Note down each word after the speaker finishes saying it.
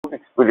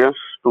experience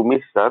to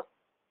me, sir.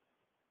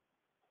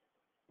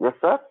 Yes,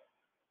 sir.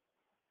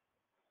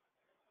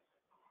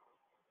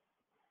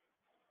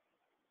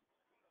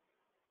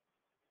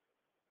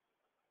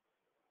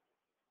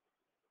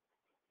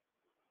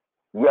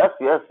 Yes,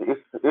 yes.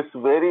 It's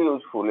very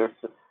useful.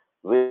 It's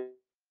very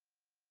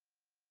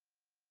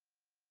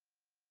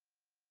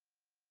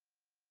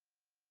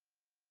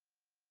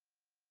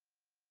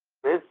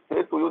I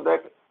say to you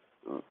that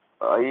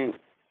I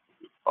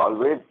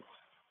always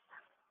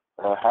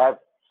have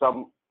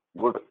some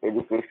good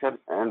education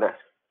and a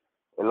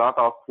lot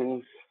of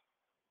things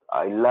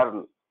I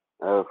learn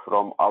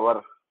from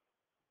our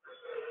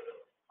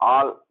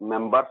all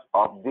members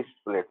of this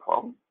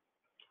platform.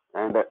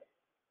 And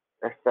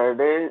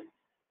yesterday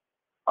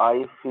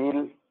I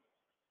feel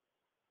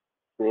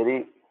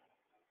very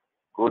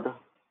good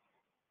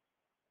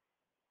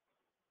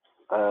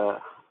uh,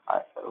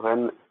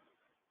 when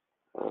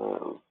uh,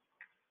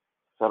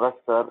 Saras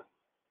sir,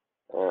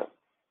 uh,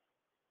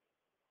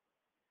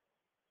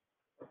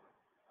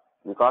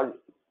 because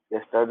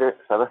yesterday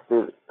Saras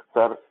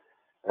sir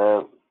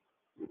uh,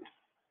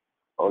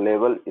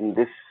 available in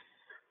this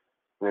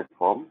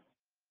platform.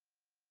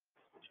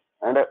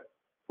 And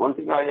one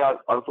thing I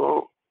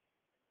also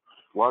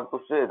want to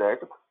say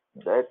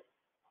that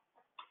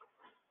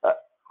uh,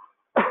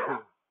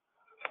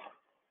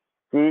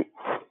 see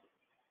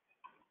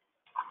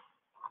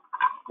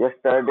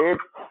yesterday's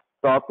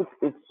topic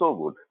is so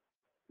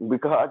good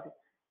because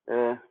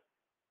uh,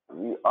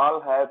 we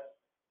all have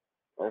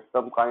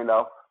some kind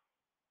of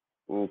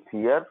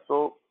fear.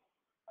 So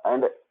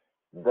and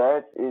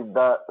that is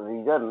the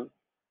reason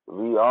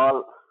we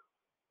all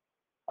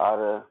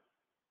are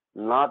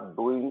not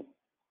doing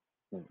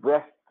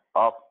best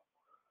of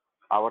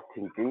our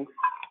thinking.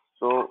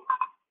 So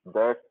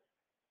that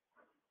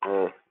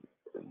uh,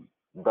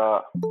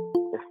 the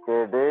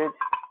yesterday's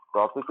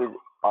topic is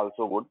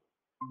also good.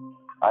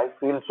 I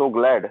feel so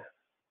glad.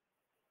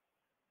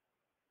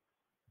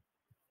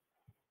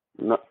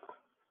 No,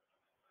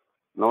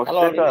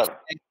 Hello, namaste, sir.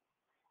 Namaste.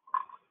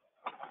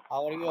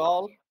 How are you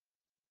all?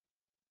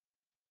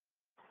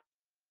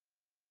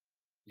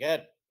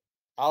 Good.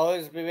 How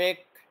is Vivek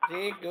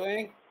ji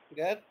doing?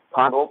 Good.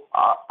 I hope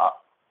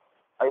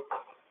I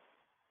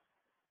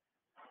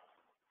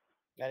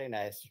Very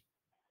nice.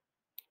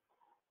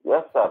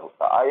 yes, sir.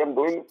 I am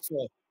doing.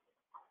 So,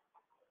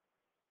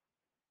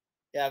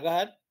 yeah, go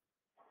ahead.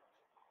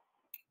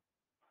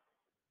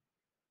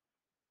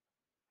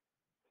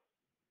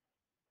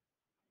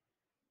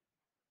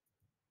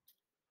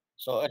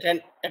 So,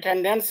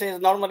 attendance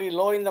is normally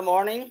low in the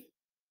morning.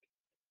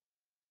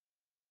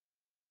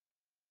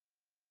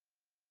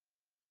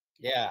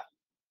 Yeah,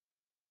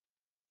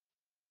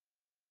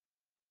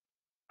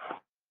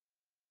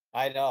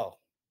 I know.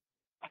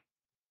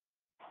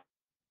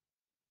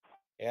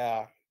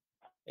 Yeah,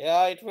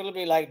 yeah, it will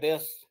be like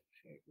this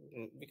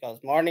because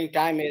morning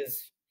time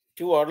is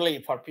too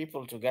early for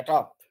people to get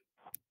up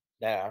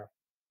there.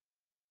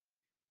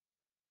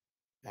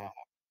 Yeah,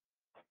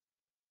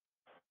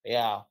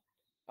 yeah.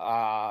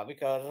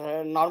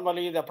 Because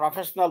normally the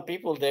professional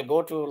people they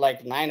go to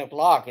like 9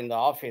 o'clock in the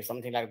office,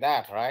 something like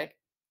that, right?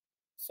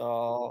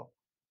 So,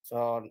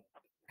 so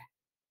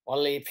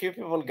only few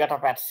people get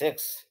up at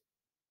 6,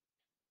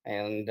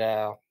 and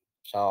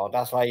so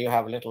that's why you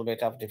have a little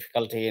bit of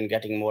difficulty in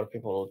getting more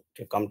people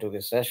to come to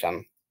this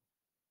session.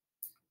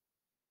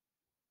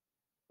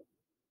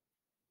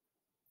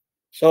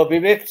 So,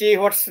 Vivek ji,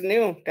 what's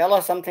new? Tell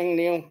us something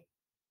new.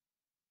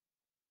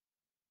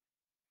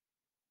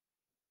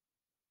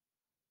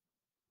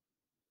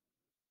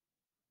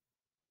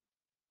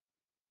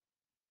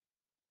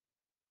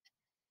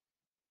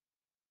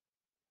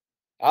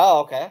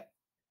 Oh, okay.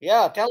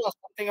 Yeah, tell us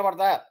something about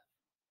that.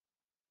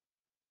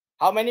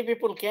 How many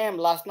people came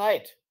last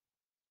night?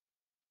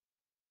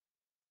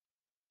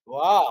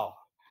 Wow.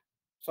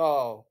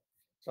 So,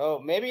 so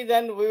maybe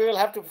then we will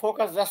have to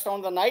focus just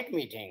on the night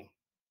meeting,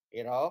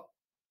 you know,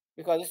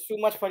 because it's too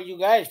much for you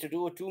guys to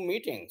do 2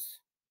 meetings.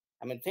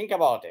 I mean, think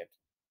about it.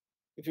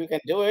 If you can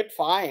do it,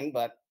 fine.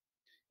 But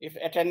if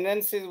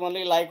attendance is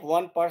only like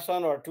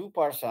 1% or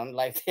 2%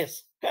 like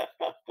this,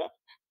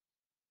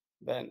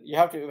 then you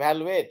have to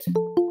evaluate.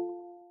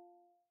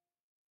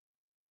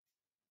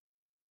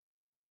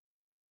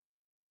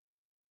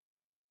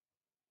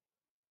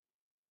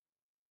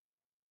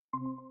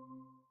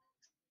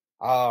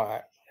 All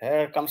right.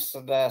 Here comes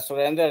the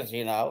Surrender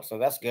ji now. So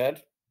that's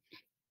good.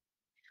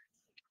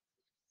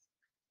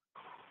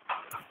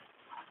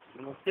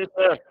 Namaste,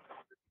 sir.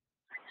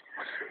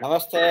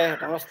 Namaste.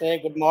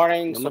 Namaste. Good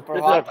morning. Namaste, sir.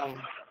 Suprabhatam.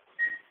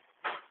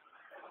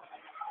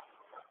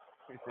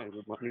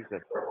 Good morning,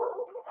 sir.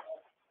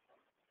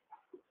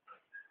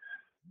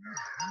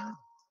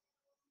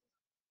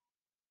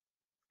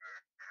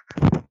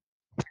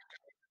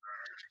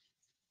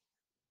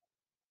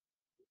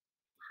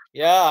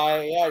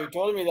 Yeah, you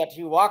told me that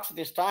he walks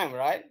this time,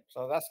 right?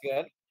 So that's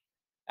good.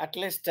 At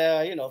least,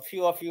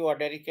 few of you are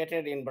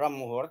dedicated in Brahm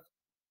Muhurt.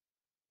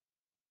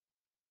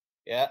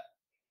 Yeah.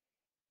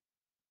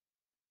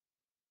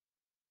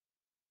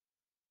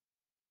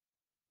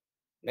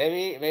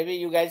 Maybe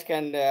you guys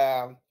can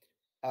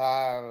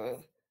uh,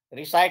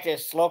 recite a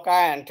sloka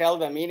and tell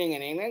the meaning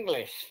in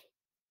English.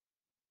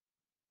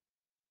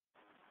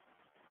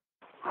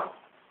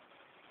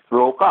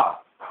 Sloka.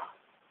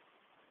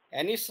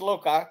 Any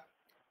sloka,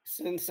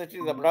 since it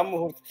is the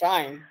Brahma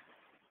time,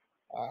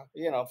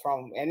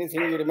 from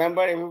anything you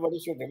remember, everybody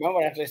should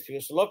remember at least few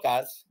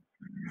slokas,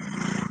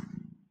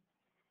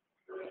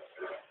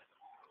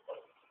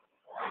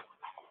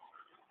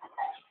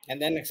 and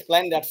then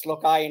explain that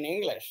sloka in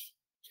English.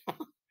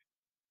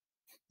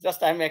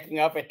 Just I'm making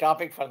up a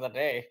topic for the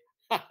day.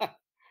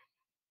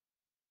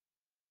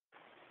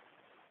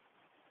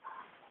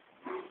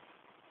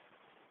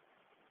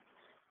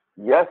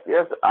 Yes,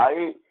 yes.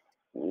 I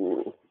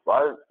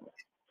was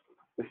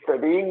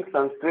studying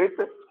Sanskrit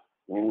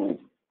mm,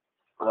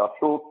 up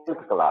to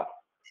 10th class.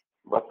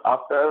 But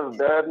after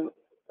then,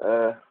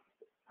 uh,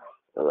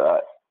 uh,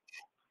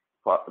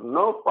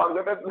 no,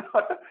 forgotten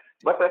not.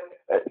 But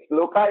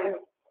sloka is,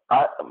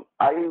 I,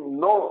 I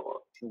know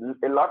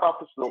a lot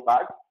of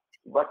slokas,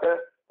 but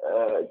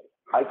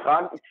I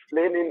can't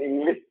explain in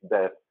English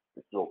the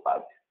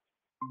slokas.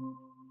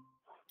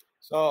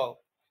 So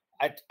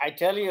I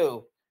tell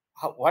you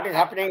what is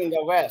happening in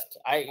the West.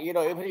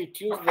 Every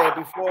Tuesday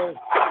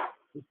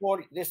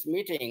before this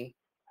meeting,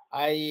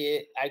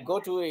 I go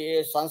to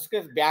a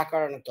Sanskrit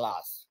Vyakaran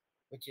class,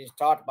 which is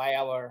taught by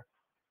our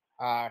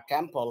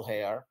temple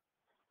here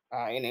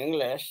in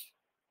English.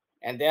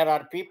 And there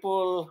are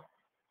people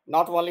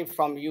not only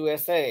from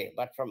USA,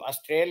 but from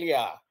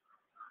Australia,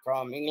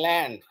 from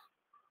England,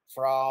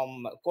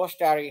 from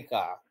Costa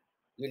Rica,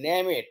 you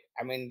name it.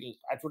 I mean,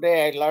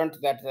 today I learned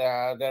that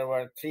there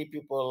were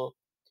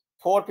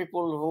four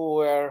people who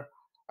were,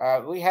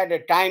 we had a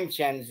time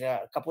change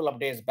a couple of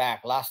days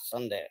back, last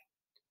Sunday.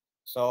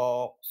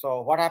 So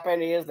what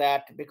happened is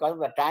that because of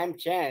the time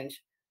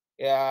change,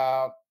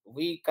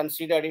 we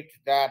considered it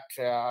that,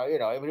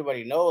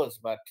 everybody knows,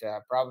 but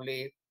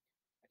probably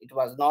it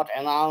was not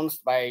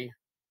announced by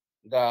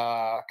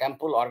the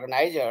temple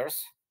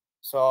organizers.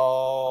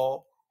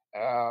 So,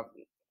 uh,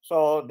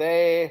 so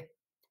they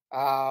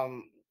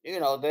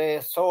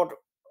sold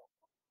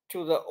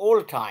to the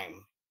old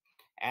time.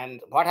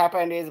 And what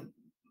happened is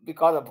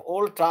because of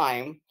old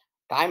time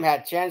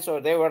had changed, so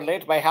they were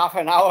late by half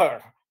an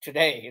hour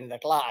today in the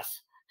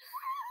class.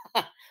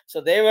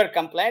 So they were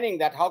complaining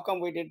that how come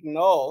we didn't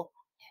know?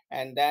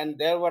 And then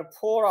there were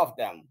four of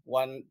them.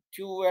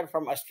 Two were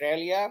from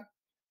Australia,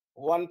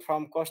 one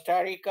from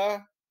Costa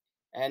Rica,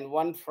 and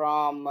one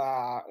from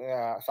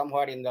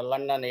somewhere in the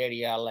London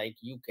area, like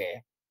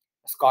UK,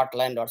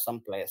 Scotland, or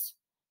someplace.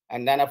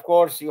 And then, of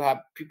course, you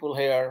have people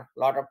here, a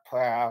lot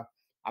of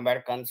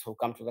Americans who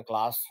come to the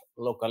class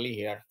locally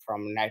here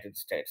from United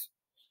States.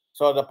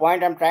 So the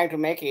point I'm trying to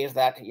make is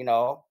that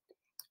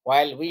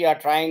while we are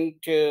trying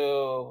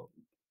to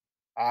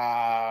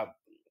uh,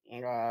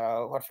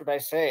 what should I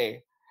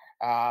say,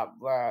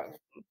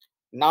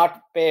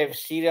 not pay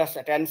serious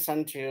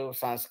attention to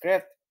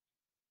Sanskrit,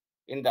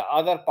 in the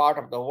other part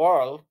of the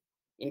world,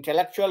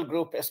 intellectual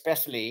group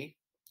especially,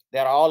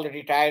 they're all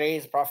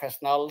retirees,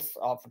 professionals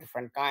of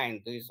different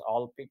kind. These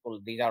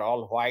are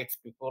all white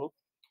people,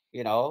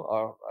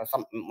 or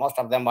some most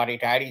of them are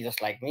retirees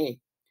just like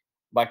me.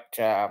 But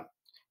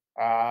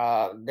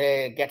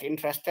they get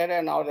interested,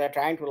 and now they're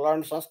trying to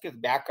learn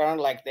Sanskrit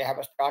background, like they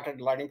have started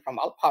learning from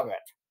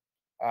alphabet.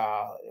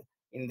 Uh,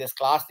 in this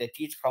class, they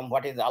teach from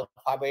what is the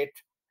alphabet,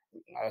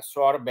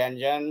 Swar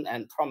Benjan,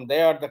 and from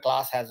there the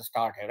class has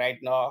started. Right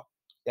now,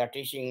 they are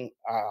teaching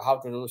how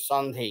to do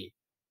Sandhi.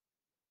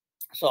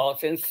 So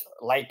since,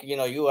 like,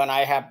 you and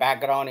I have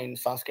background in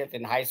Sanskrit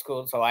in high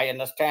school, so I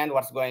understand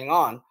what's going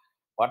on.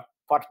 But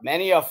for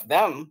many of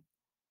them,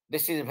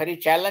 this is a very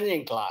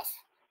challenging class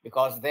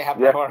because they have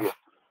Yes, never yes,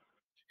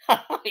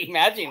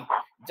 imagine,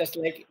 just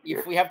like yes.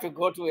 if we have to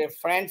go to a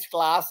French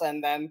class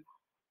and then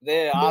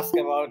they ask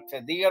about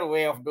their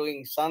way of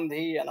doing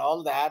Sandhi and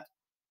all that,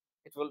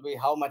 it will be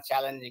how much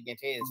challenging it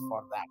is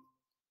for them.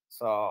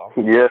 So,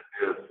 Yes,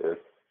 yes, yes.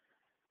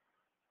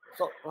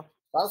 so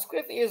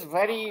Sanskrit is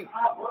very,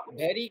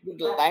 very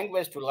good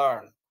language to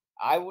learn.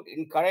 I would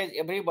encourage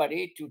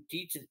everybody to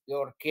teach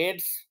your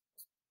kids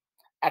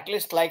at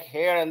least like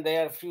here and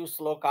there few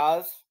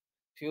slokas,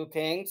 few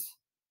things.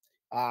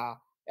 Uh,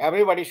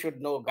 Everybody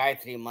should know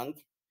Gayatri month.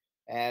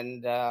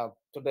 And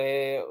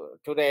today,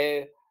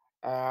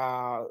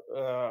 I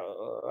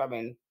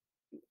mean,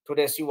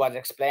 today she was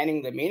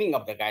explaining the meaning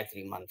of the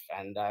Gayatri month,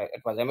 and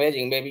it was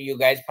amazing. Maybe you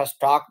guys first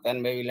talk,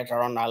 then maybe later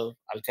on I'll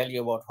tell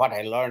you about what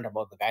I learned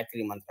about the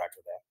Gayatri mantra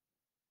today.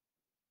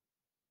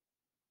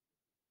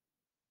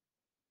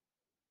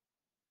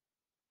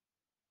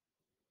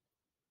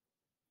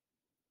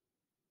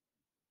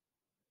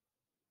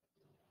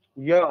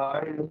 Yeah,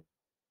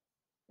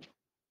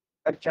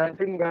 I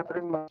chanting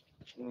Gayatri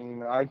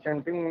I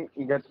chanting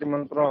Gayatri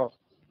mantra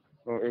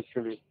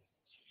actually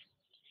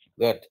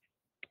Good.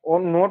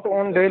 on not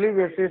on daily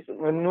basis,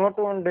 not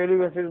on daily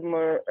basis.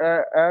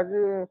 As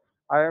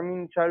I am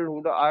in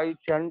childhood, I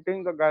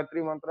chanting the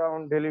Gayatri mantra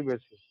on daily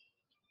basis.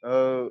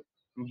 Uh,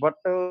 but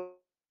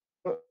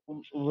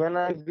when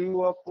I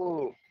grew up,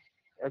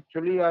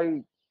 actually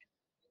I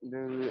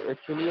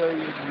actually I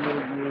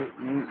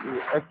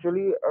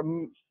actually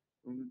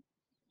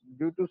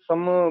due to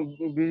some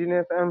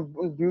business and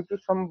due to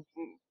some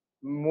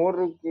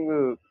more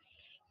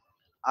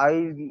I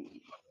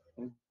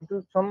due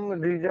to some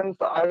reasons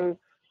uh,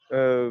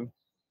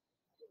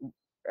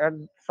 at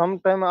some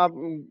time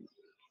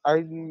I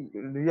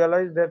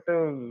realized that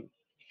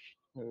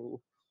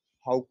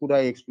how could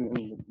I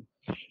explain?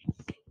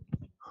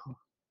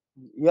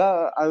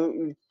 Yeah,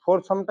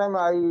 for some time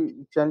I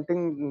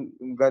chanting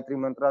Gayatri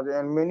mantras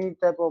and many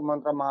type of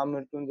mantra,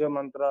 Mahamrityunjay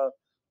mantra,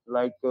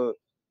 like uh,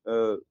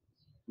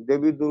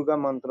 Devi Durga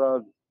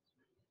mantra.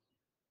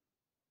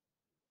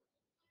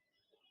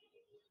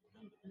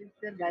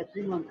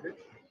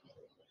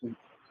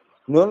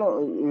 No,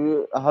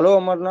 no. Hello,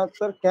 Amarnath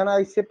sir. Can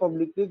I say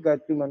publicly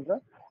Gayatri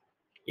mantra?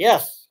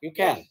 Yes, you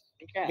can,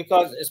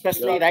 because Yeah.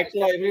 especially right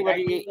now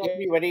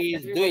everybody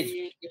is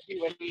doing.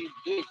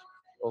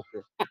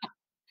 Okay.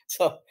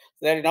 So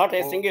there is not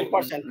a So single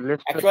person.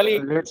 let's Actually,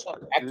 let's.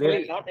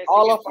 actually,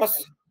 all of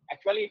us.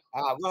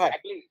 Go ahead.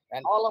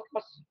 And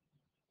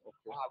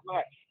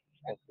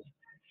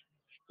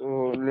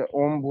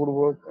ओम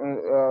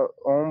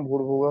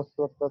भूर्भुवः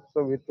स्वः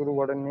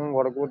तत्सवितुर्वरेण्यं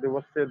भर्गो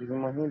देवस्य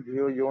धीमहि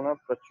धियो यो न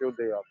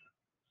प्रचोदयात्.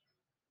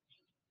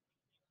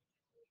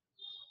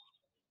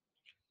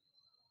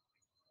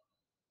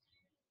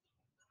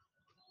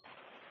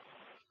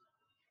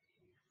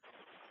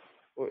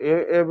 So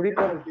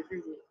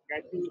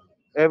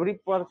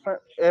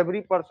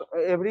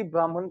every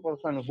Brahman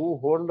person who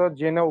hold the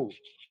Janau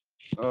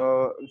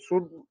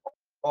should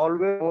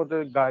always know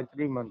the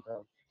Gayatri mantra.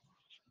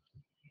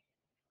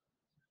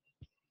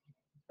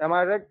 Am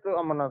I right,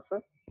 Amarnath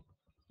sir?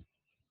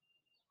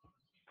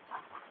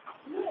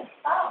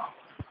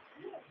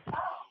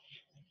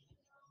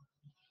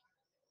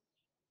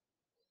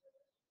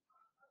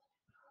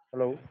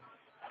 Hello.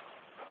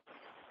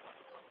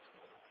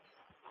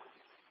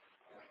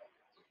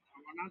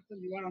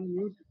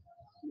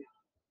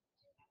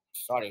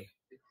 sorry.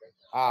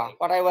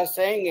 What I was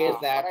saying is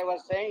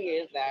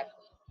that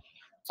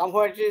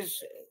somewhere it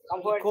is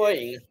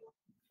echoing.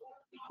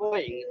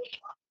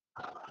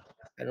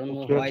 I don't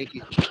know Okay. why it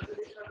is.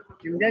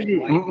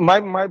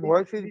 My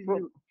voice is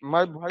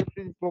my voice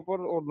is proper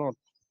or not?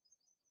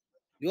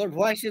 Your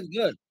voice is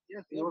good.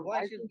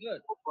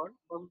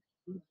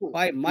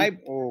 Why my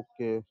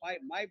Okay.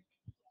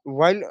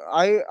 While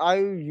I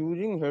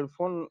using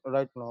headphone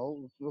right now,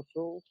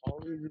 so how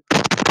is it?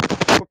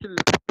 Okay,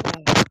 let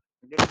me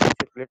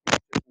check. Let me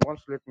check.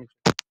 Once let me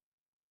check.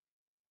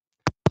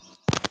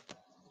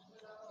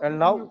 And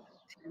now,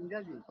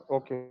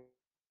 okay.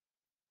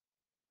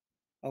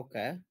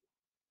 okay?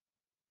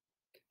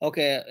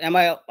 Okay, am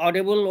I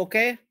audible?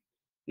 Okay,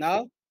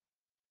 now.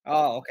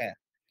 Oh, okay.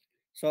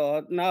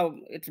 So now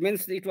it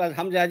means it was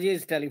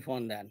Hamzaji's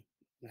telephone then.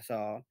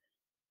 So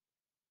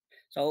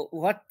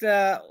what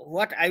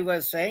I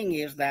was saying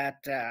is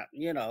that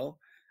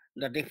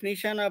the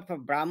definition of a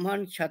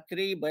Brahman,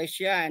 Kshatri,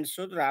 Vaishya, and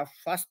Sudra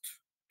first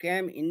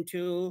came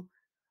into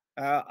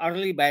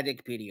early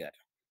Vedic period.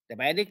 The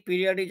Vedic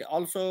period is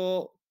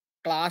also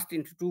classed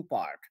into two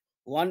parts.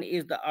 One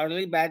is the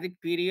early Vedic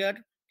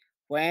period,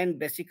 when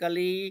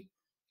basically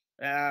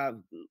uh,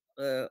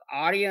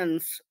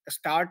 Aryans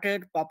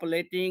started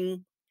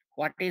populating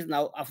what is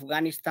now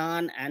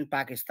Afghanistan and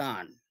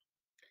Pakistan.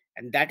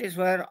 And that is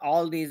where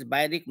all these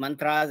Vedic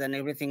mantras and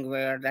everything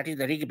were, that is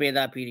the Rig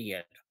Veda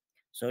period.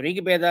 So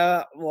Rig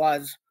Veda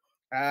was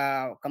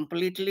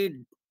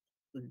completely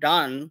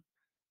done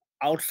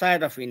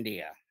outside of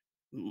India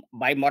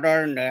by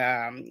modern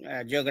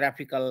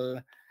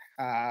geographical,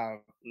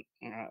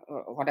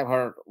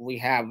 whatever we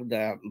have,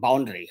 the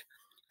boundary.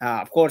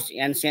 Of course,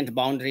 ancient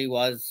boundary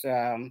was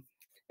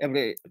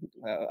every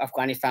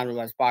Afghanistan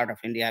was part of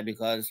India,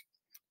 because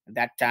at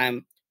that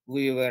time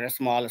we were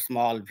small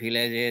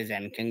villages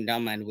and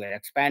kingdom, and we were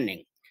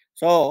expanding.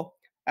 So,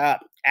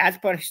 as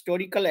per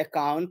historical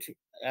account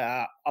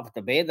of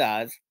the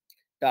Vedas,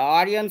 the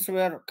Aryans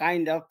were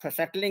kind of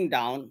settling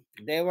down.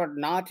 They were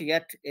not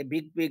yet a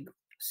big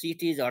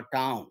cities or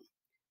town.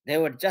 They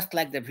were just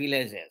like the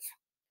villages,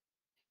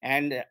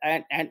 and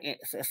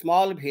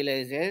small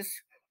villages,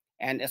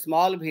 and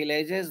small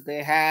villages.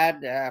 They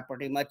had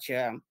pretty much.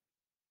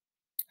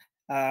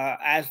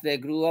 As they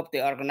grew up,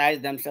 they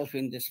organized themselves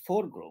in this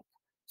four group.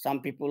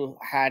 Some people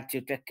had to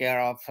take care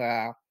of.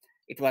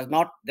 It was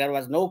not There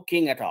was no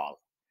king at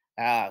all.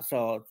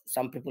 So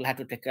some people had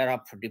to take care of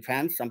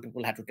defense. Some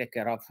people had to take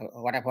care of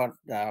whatever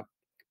the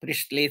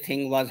priestly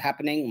thing was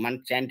happening,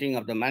 chanting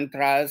of the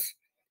mantras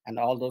and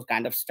all those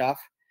kind of stuff.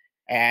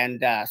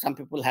 And some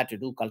people had to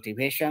do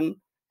cultivation,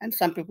 and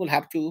some people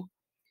have to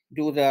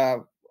do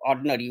the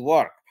ordinary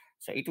work.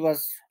 So it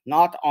was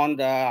not on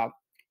the.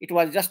 It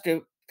was just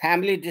a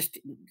family. Just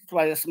it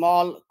was a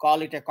small,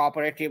 call it a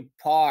cooperative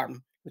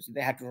farm, which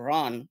they had to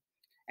run,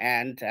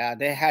 and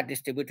they had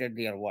distributed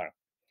their work.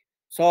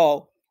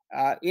 So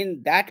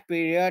in that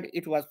period,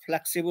 it was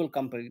flexible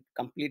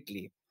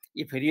completely.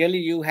 If really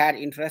you had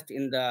interest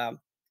in the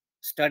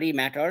study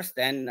matters,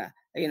 then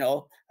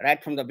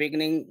right from the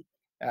beginning,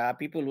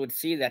 people would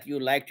see that you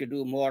like to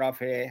do more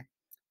of a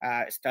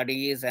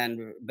studies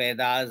and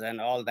Vedas and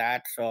all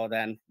that. So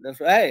then that's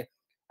why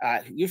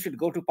you should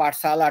go to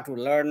Pathsala to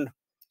learn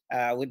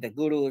with the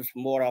gurus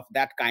more of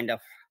that kind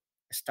of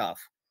stuff.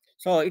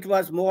 So it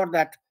was more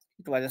that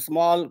it was a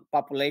small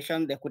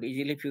population, they could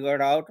easily figure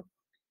it out,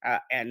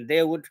 and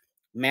they would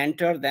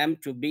mentor them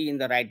to be in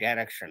the right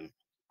direction.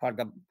 For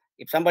the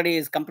If somebody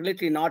is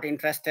completely not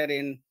interested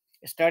in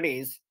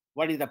studies,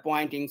 what is the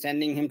point in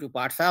sending him to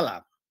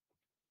Pathsala?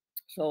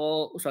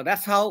 So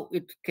that's how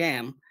it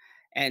came.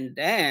 And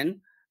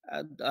then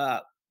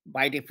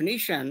by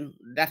definition,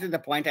 that is the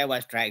point I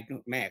was trying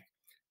to make,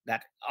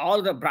 that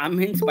all the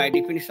Brahmins by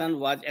definition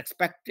was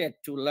expected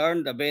to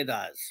learn the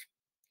Vedas,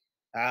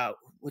 uh,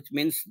 which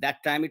means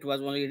that time it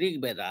was only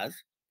Rig Vedas.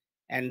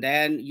 And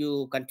then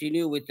you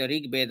continue with the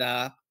Rig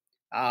Veda,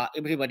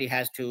 everybody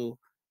has to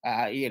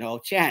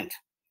chant.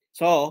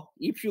 So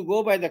if you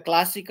go by the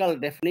classical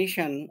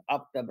definition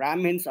of the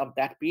Brahmins of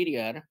that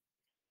period,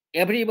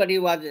 everybody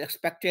was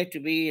expected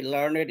to be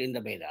learned in the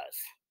Vedas.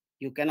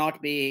 You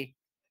cannot be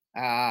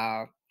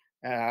uh,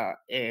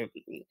 a,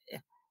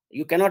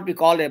 you cannot be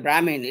called a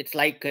Brahmin. It's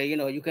like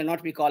you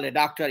cannot be called a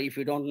doctor if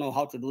you don't know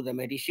how to do the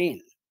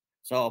medicine.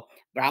 So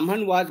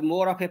Brahman was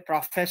more of a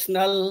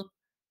professional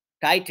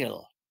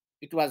title.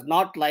 It was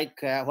not like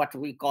what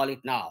we call it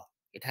now.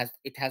 It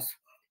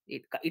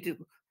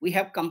we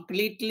have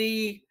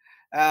completely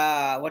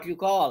what you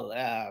call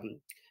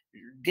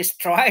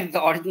destroyed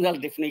the original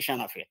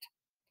definition of it.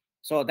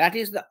 So that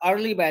is the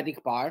early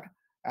Vedic part,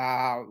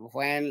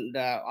 when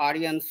the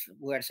Aryans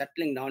were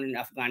settling down in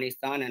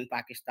Afghanistan and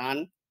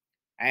Pakistan,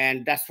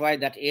 and that's why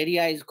that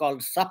area is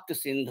called Sapt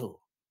Sindhu.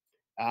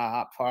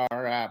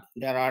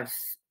 There are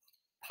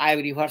 5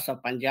 rivers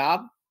of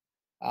Punjab,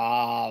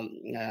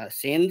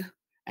 Sindh,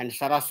 and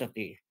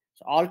Saraswati.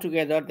 So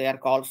altogether, they are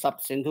called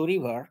Sapt Sindhu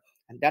River,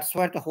 and that's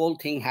where the whole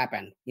thing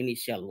happened,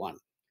 initial one.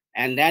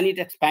 And then it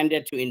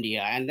expanded to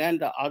India, and then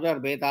the other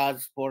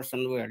Vedas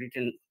portion were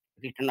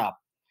written up.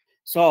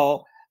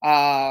 So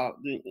Gayatri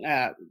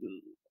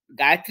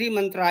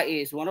mantra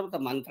is one of the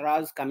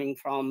mantras coming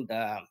from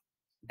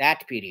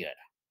that period.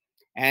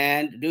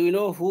 And do you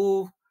know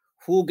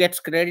who gets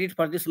credit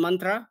for this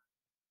mantra?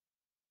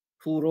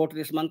 Who wrote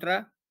this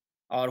mantra,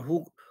 or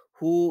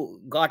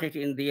who got it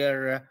in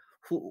their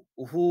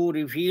who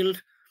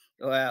revealed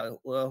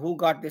who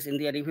got this in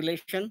their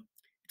revelation?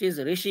 It is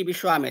Rishi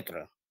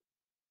Vishwamitra.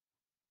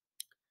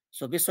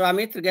 So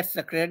Vishwamitra gets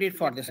the credit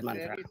for this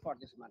mantra.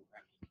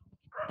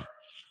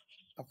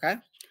 Okay,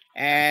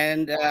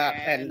 and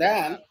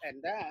then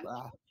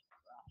uh,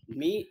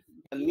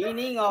 the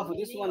meaning of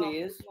this one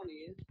is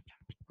Please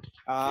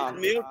uh,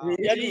 mute.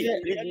 there is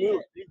Really,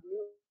 please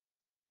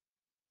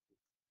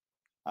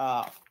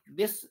mute.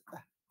 this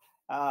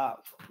uh,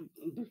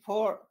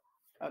 before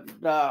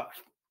the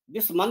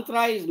this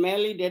mantra is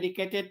mainly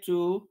dedicated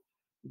to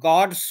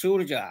God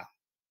Surja.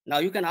 Now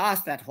you can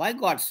ask that why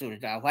God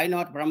Surja? Why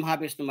not Brahma,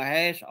 Vishnu,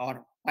 Mahesh,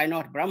 or why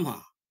not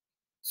Brahma?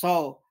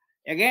 So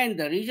again,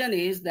 the reason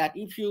is that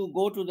if you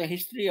go to the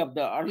history of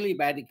the early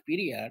Vedic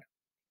period,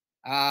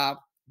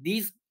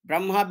 these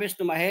Brahma,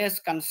 Vishnu,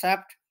 Mahesh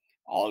concept,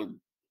 all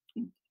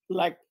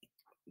like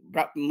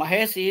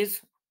Mahesh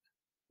is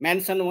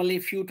mentioned only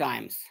few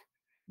times.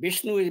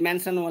 Vishnu is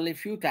mentioned only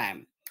few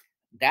times.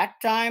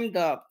 That time,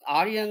 the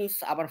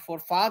Aryans, our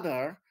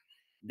forefather,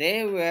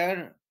 they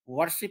were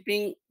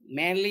worshipping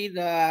mainly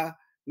the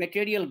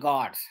material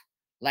gods,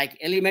 like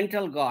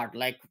elemental god,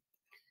 like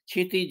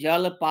Chiti,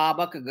 Jal,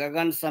 Pavak,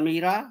 Gagan,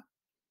 Samira,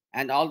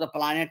 and all the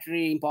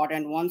planetary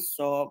important ones.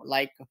 So,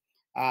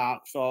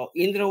 so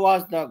Indra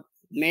was the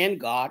main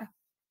god.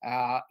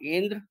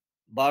 Indra,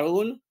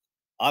 Varun,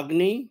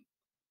 Agni,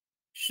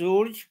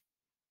 Surj,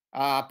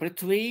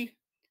 Prithvi,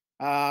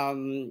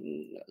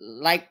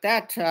 like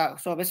that.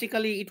 So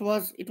basically, it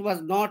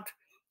was not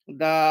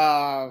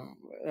the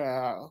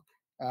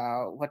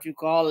what you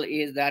call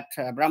is that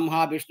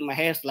Brahma, Vishnu,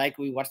 Mahesh, like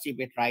we worship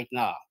it right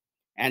now,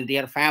 and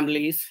their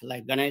families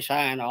like Ganesha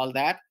and all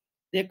that.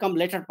 They come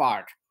later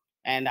part,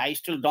 and I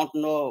still don't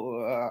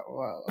know.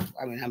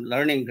 I mean, I'm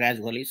learning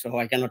gradually, so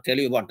I cannot tell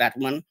you about that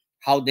one,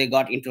 how they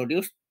got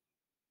introduced.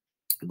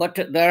 But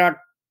there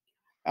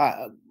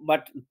are,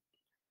 but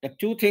the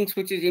two things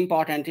which is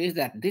important is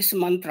that this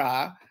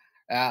mantra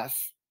uh,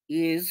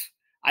 is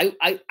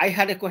I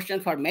had a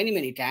question for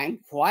many times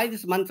why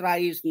this mantra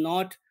is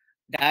not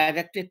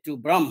directed to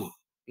Brahma,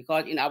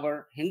 because in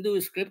our Hindu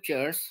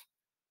scriptures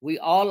we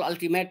all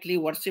ultimately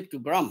worship to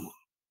Brahma.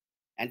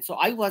 And so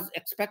I was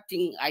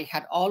expecting, I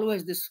had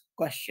always this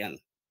question.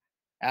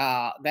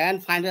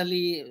 Then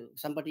finally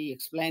somebody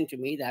explained to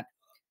me that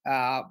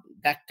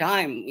that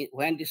time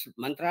when this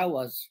mantra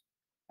was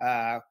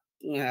uh,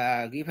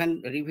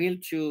 given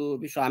revealed to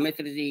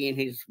Vishwamitraji in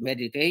his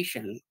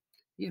meditation,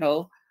 you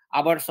know,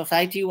 our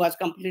society was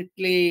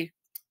completely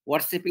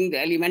worshipping the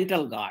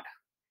elemental god.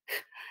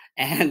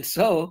 And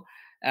so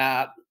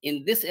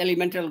in this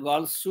elemental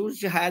god,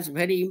 Surya has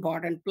very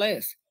important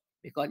place.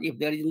 because if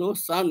there is no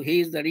sun,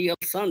 he is the real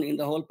sun in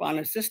the whole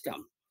planet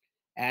system.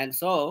 And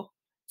so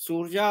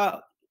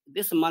Surya,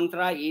 this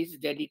mantra is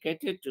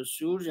dedicated to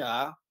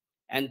Surya,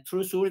 and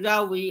through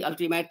Surya, we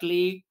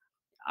ultimately,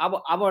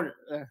 our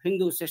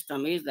Hindu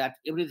system is that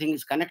everything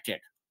is connected.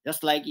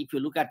 Just like if you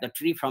look at the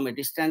tree from a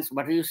distance,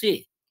 what do you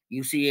see?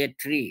 You see a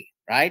tree,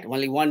 right?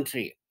 Only one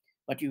tree.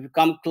 But if you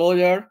come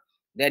closer,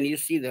 then you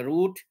see the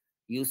root,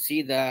 you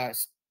see the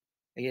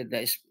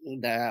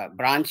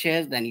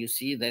branches, then you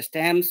see the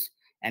stems,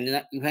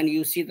 and when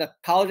you see the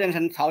thousands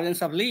and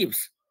thousands of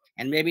leaves,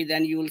 and maybe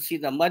then you will see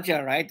the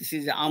madja, right? This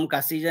is the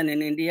amka season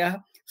in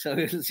India, so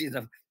you will see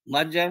the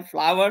madja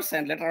flowers,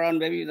 and later on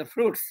maybe the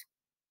fruits.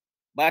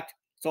 But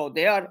so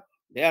they are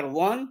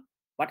one,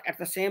 but at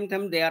the same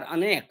time they are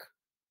anek.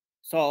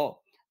 So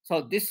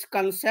this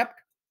concept,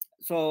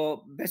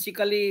 so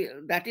basically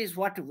that is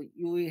what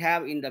we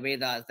have in the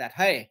Vedas, that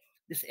hey,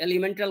 these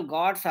elemental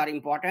gods are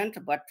important,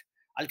 but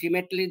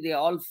ultimately they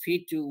all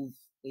feed to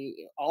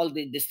all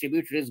the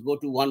distributaries go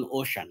to one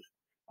ocean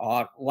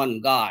or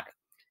one god.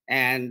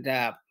 And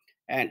uh,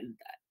 and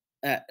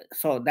uh,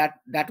 so that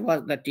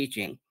was the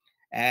teaching.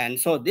 And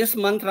so this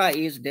mantra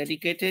is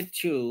dedicated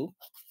to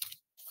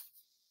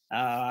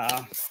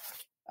uh,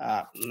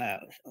 uh,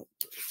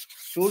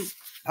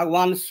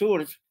 Bhagwan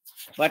Surj,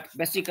 but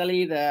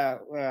basically the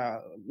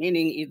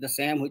meaning is the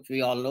same, which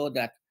we all know,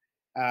 that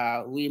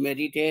we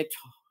meditate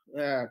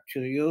to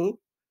you,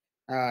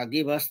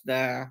 give us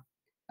the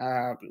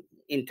uh,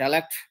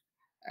 intellect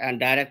and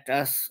direct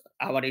us,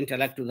 our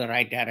intellect, to the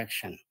right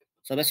direction.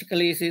 So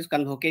basically, this is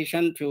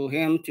convocation to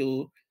him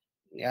to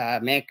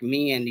make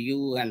me and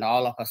you and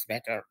all of us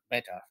better.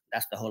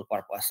 That's the whole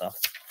purpose of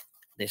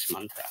this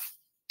mantra.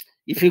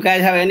 If you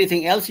guys have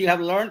anything else you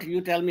have learned,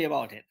 you tell me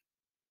about it.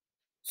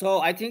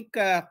 So I think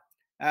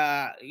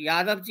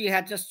Yadavji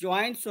had just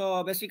joined.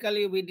 So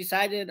basically, we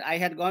decided, I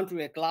had gone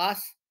to a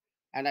class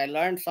and I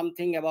learned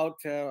something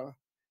about Gayatri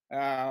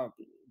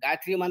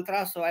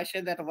Mantra. So I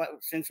said that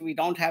since we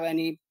don't have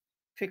any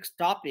fixed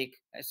topic,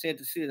 I said,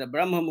 see, the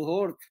Brahma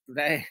Muhurt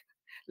today,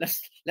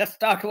 let's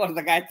talk about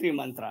the Gayatri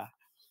Mantra.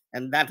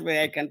 And that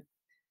way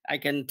I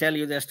can tell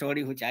you the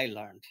story which I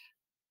learned.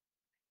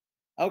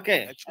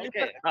 Okay. Actually,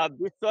 sir,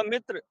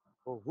 Vishwamitra,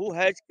 who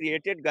has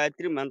created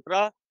Gayatri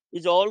Mantra,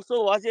 is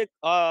also was a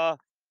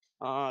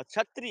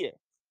Kshatriya,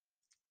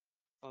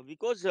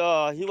 because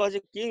he was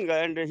a king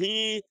and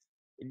he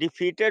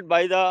defeated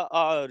by the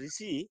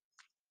Rishi.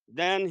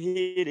 Then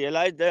he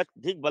realized that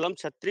Dhik Balam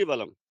Kshatri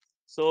Balam.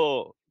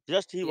 So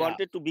just he Yeah.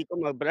 wanted to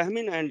become a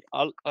Brahmin, and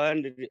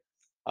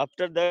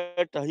after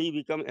that he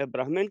became a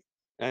Brahmin,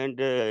 and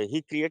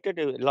he created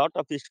a lot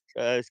of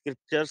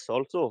scriptures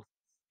also,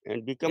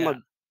 and become a Yeah.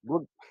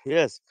 good,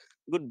 yes,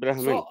 good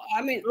Brahmin. So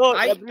I mean, So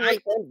I everyone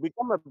can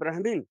become a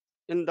Brahmin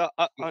in the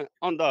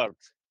on the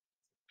earth.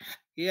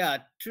 yeah,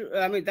 true.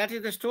 I mean, that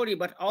is the story,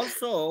 but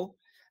also,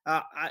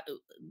 I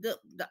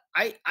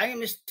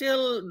am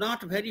still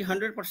not very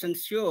 100%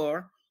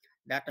 sure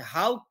that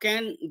how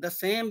can the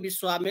same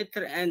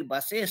Vishwamitra and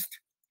Vasisth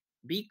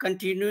be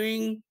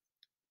continuing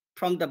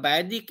from the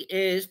Vedic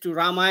age to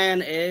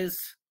Ramayana age,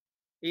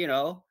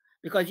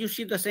 because you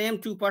see the same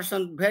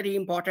two-person, very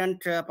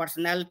important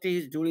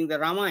personalities during the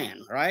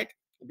Ramayana, right?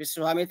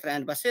 Vishwamitra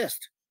and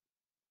Vasisth.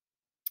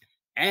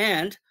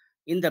 And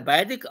in the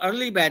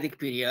early Vedic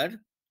period,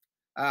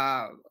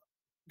 uh,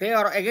 they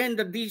are again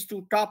these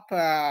two top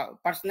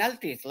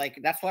personalities. Like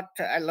that's what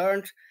I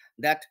learned,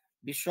 that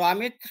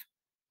Vishwamitra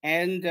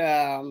and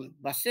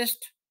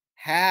Vasisth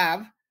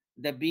have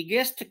the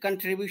biggest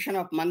contribution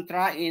of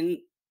mantra in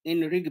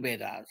Rig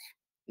Vedas.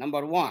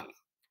 Number one.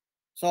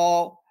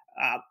 So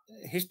uh,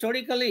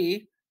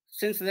 historically,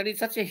 since there is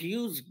such a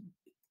huge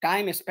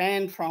time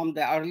span from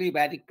the early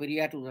Vedic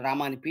period to the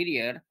Ramayana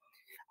period,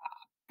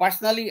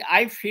 personally,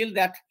 I feel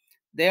that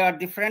there are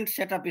different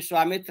set of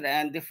Vishwamitra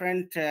and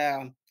different,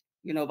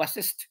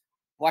 Vasisth,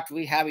 what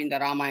we have in the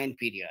Ramayana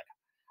period.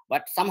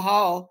 But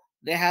somehow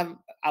they have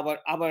our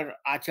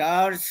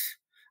achars,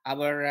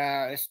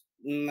 our,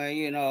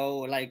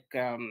 like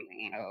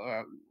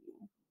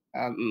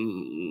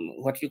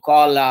what you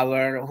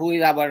call who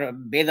is our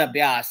Veda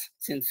Vyas,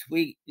 since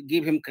we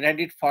give him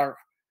credit for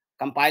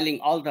compiling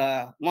all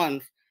the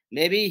ones,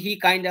 maybe he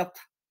kind of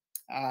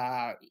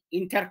uh,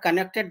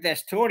 interconnected the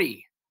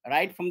story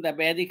right from the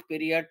Vedic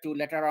period to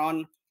later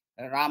on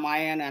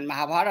Ramayana and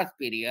Mahabharata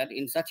period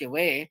in such a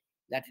way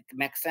that it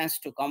makes sense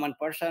to common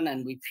person,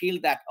 and we feel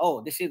that,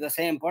 oh, this is the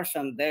same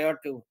person there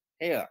to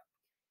here.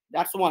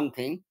 That's one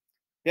thing.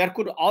 There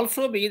could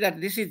also be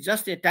that this is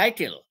just a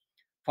title.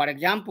 For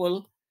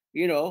example,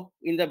 in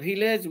the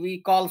village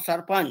we call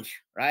sarpanch,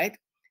 right?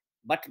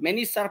 But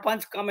many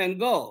sarpanch come and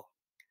go.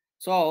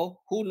 So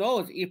who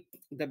knows if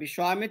the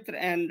Vishwamitra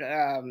and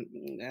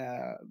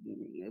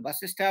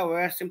Vasistha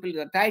were simply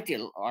the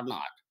title or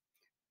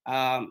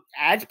not.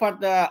 As per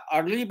the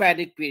early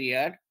Vedic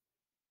period,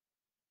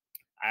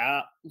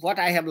 what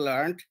I have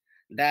learned,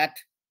 that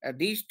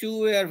these two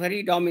were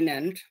very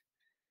dominant,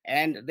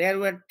 and there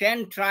were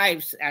 10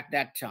 tribes at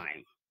that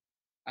time.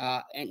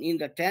 And in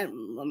the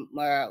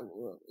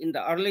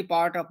early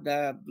part of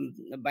the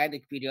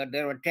Vedic period,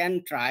 there were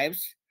 10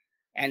 tribes,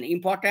 and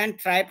important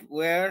tribe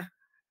where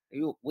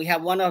we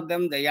have one of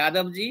them, the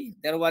Yadavji.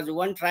 There was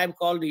one tribe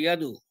called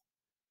Yadu.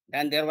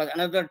 Then there was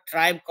another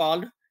tribe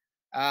called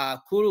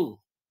Kuru.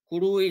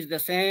 Kuru is the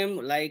same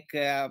like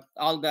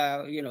all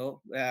the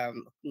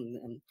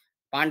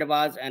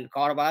Pandavas and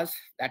Kauravas.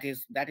 That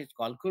is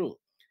called Kuru.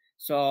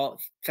 So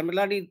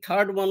similarly,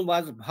 third one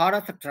was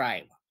Bharat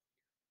tribe.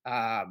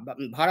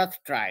 Bharat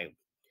tribe.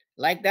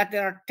 Like that,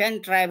 there are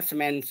 10 tribes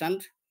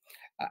mentioned,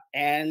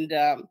 and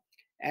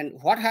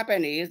what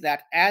happened is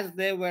that as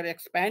they were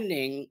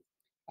expanding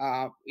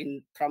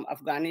in from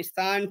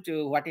Afghanistan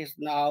to what is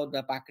now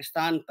the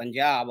Pakistan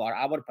Punjab or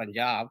our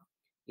Punjab,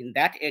 in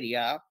that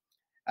area,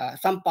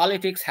 some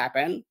politics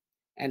happened,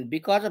 and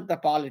because of the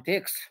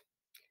politics,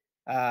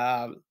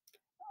 uh,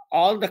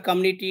 all the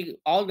community,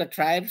 all the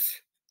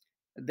tribes,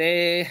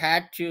 they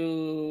had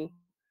to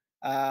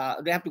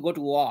they have to go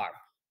to war.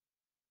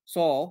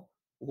 So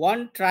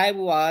one tribe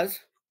was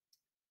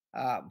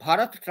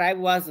Bharat tribe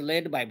was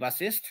led by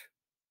Vasist,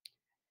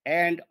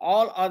 and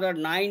all other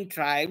 9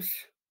 tribes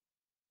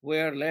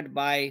were led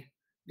by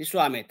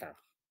Vishwamitra.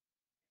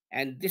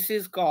 And this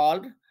is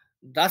called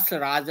Das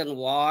Rajan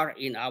War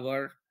in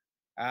our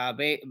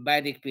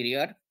Vedic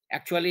period.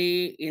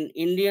 Actually, in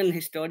Indian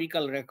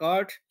historical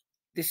record,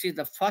 this is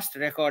the first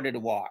recorded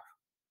war.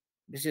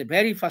 This is the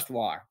very first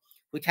war,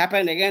 which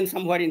happened again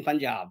somewhere in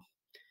Punjab,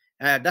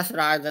 Das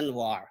Rajan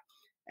War.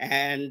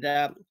 And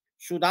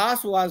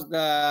Shudas was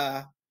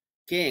the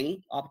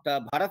king of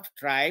the Bharat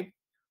tribe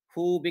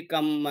who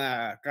become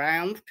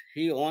triumphed.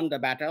 He won the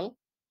battle,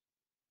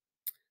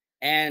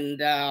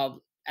 and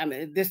I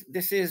mean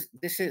this is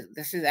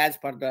as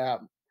per the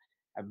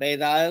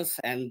Vedas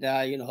and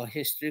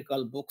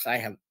historical books I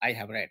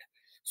have read.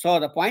 So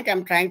the point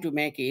I'm trying to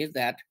make is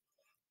that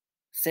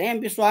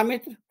same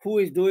Vishwamitra who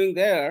is doing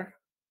there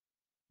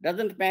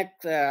doesn't make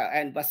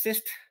and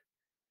Vasist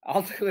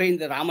also in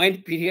the Ramayana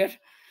period.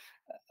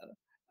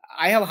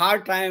 I have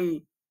hard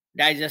time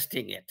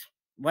digesting it.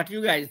 What do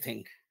you guys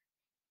think?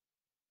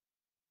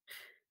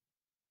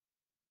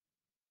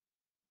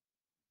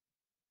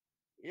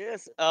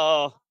 Yes,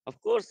 of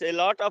course, a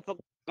lot of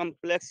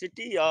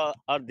complexity are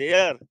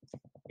there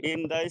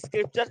in the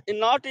scriptures.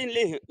 Not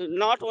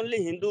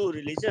only Hindu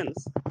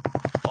religions,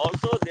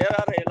 also there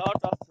are a lot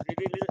of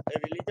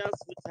religions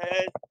which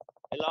has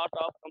a lot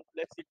of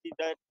complexity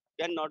that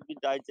cannot be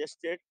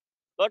digested.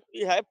 But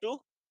we have to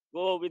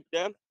go with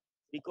them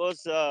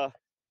because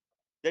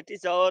that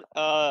is our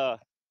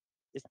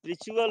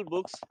spiritual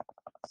books.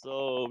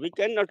 So we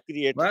cannot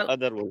create Well,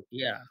 other ones.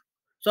 yeah.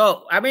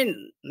 So, I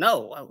mean,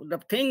 no, the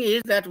thing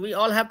is that we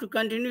all have to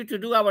continue to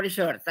do our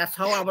research. That's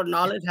how our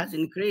knowledge has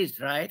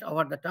increased, right,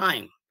 over the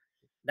time.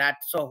 That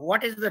so,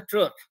 what is the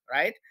truth,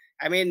 right?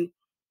 I mean,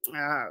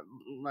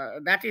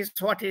 that is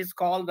what is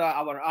called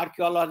our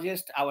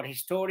archaeologists, our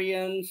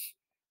historians,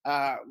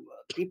 uh,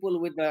 people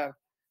with the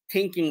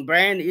thinking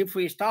brain. If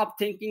we stop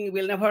thinking,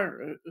 we'll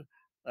never,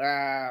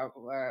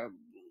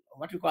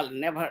 what you call,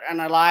 never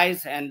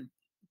analyze and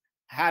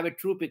have a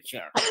true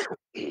picture.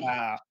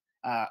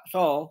 Uh,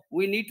 so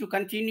we need to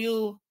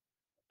continue,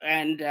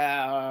 and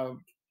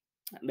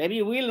maybe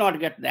we'll not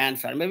get the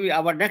answer. Maybe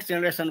our next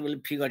generation will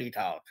figure it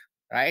out,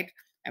 right?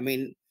 I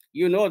mean,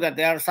 you know that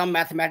there are some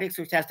mathematics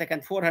which has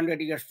taken 400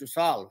 years to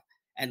solve,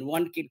 and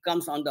one kid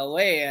comes on the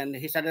way and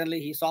he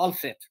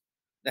solves it.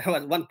 There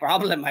was one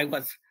problem I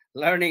was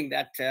learning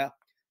that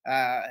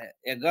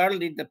a girl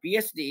did the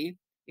PhD.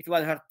 It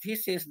was her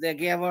thesis. They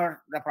gave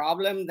her the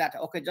problem that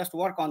okay, just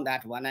work on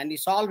that one, and he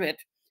solved it.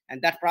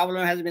 And that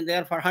problem has been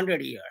there for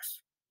 100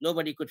 years.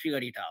 Nobody could figure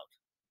it out.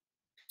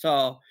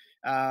 So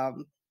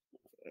um,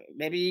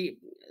 maybe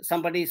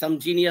some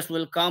genius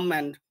will come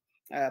and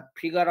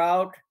figure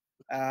out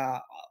uh,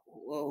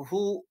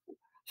 who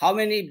how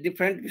many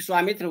different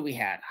Vishwamitra we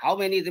had, how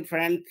many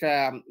different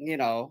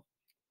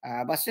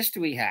Vasisht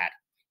we had.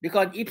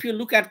 Because if you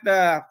look at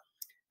the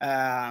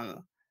uh,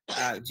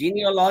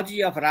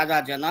 genealogy of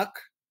Raja Janak,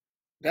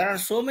 there are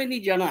so many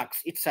Janaks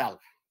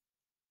itself.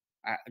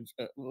 Uh,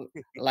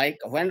 like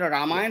when the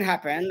Ramayana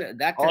happened,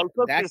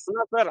 Also that Krishna,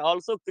 sir,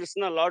 also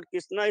Krishna, Lord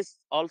Krishna is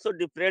also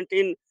different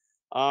in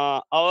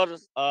our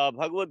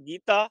Bhagavad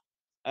Gita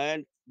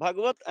and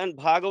Bhagavat and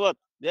Bhagavat.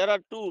 There are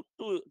two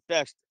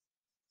texts,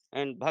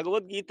 and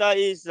Bhagavad Gita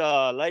is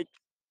like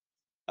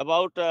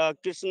about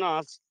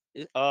Krishna's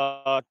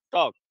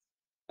talk,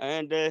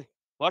 and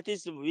what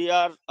is we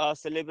are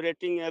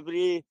celebrating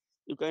every,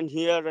 you can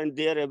hear and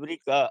there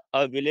every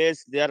village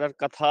there are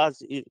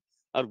kathas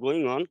are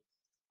going on.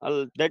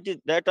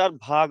 That are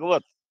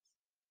Bhagavat.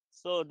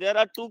 So there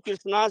are two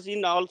Krishnas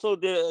in also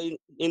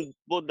in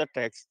both the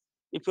texts.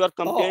 If you are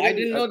oh, I comparing,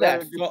 didn't know there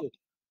that. are So different.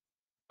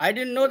 I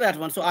didn't know that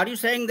one. So are you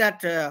saying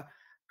that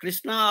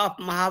Krishna of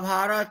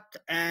Mahabharat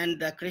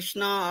and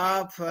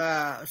Krishna of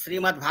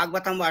Srimad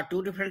Bhagavatam are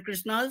two different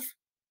Krishnas?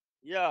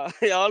 Yeah,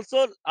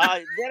 also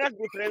there are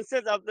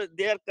differences of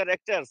their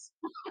characters.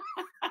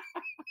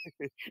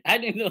 I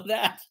didn't know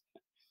that.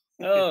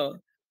 Oh,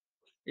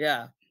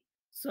 yeah.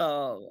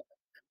 So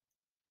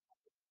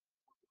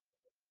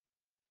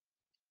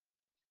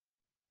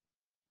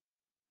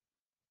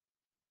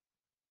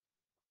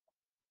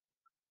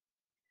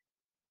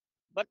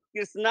But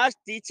Krishna's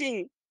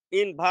teaching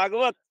in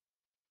Bhagavad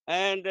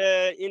and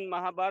in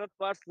Mahabharat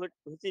parts, which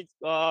is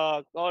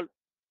called,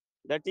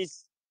 that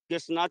is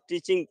Krishna's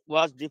teaching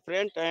was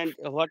different, and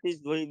what is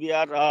we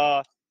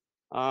are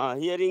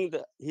hearing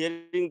the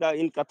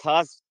in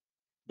kathas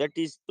that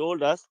is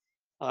told us,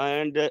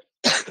 and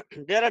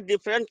there are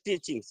different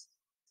teachings.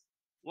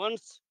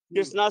 Once hmm,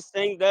 Krishna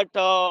saying that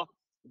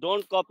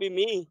don't copy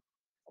me,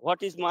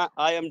 what is my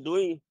I am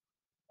doing,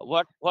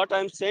 what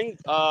I'm saying,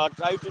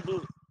 try to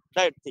do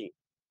that thing.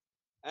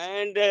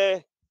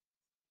 And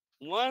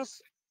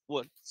once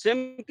what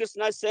same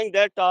Krishna is saying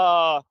that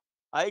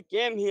I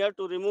came here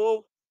to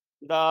remove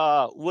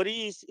the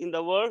worries in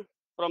the world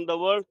from the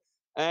world,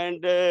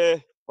 and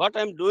what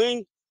I'm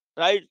doing,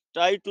 try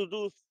to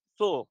do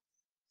so.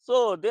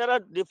 So there are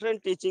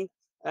different teaching,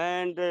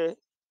 and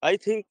I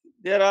think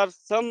there are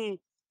some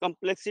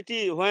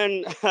complexity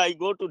when I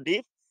go to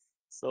deep.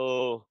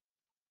 So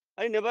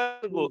I never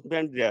go hmm.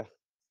 went there.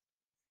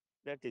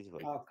 That is why.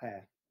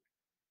 Okay,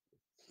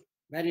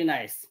 very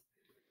nice.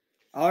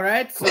 All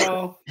right,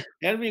 so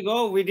here we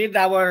go. We did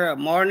our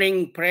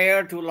morning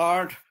prayer to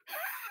Lord,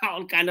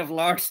 all kind of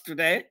lords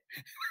today.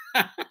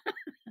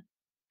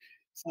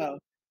 So,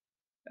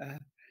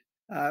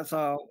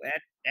 uh,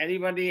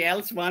 anybody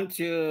else want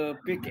to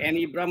pick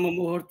any Brahma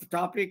Muhurt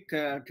topic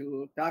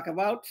to talk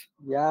about?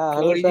 Yeah,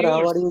 hello Floor is sir, how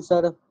yours. are you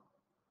sir?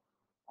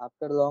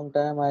 After a long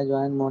time I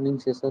joined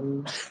morning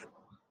session,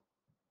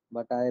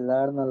 but I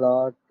learned a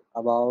lot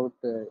about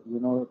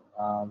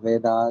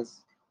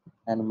Vedas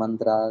and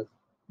mantras.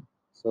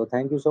 So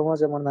thank you so much,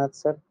 Amarnath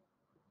sir,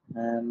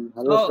 and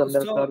hello So,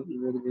 Skander so, sir.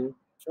 Guruji.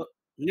 so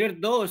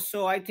Nirdosh.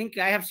 So I think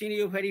I have seen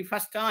you very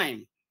first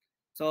time.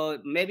 So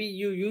maybe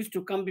you used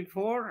to come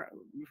before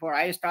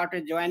I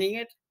started joining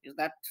it. Is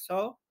that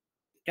so?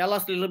 Tell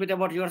us a little bit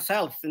about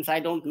yourself, since I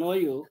don't know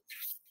you.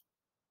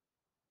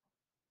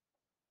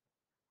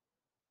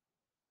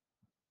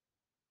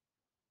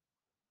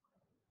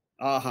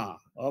 Uh-huh.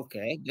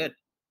 Okay, good.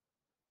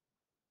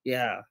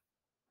 Yeah.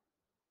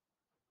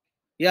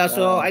 Yeah,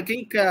 so Yeah, I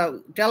think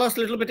tell us a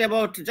little bit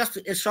about just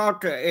a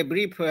short, a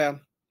brief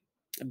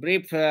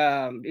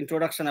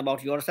introduction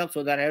about yourself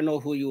so that I know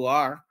who you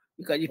are.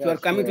 Because if you yeah, are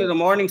coming to sure. the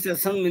morning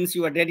session, means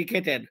you are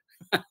dedicated.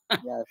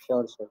 Yeah,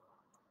 sure, sure.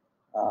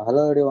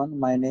 Hello everyone,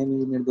 my name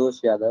is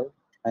Nirdosh Yadav.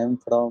 I am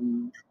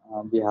from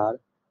Bihar,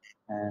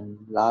 and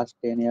last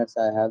 10 years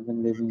I have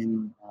been living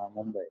in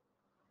Mumbai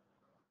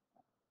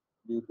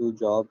due to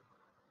job,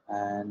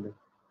 and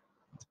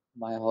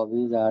my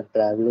hobbies are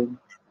traveling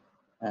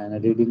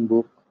and reading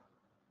book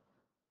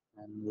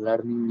and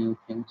learning new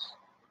things.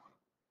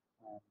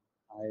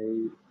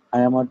 And I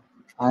am a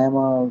I am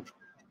a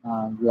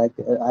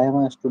I am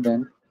a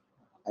student.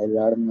 I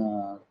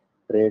learn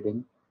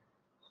trading.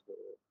 So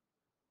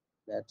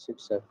that's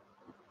it, sir.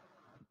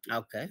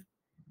 Okay.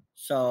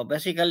 So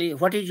basically,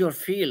 what is your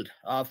field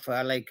of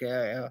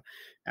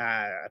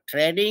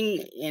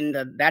trading in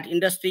that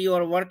industry you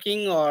are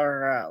working,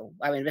 or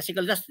I mean,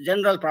 basically just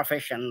general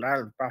profession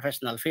or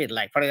professional field?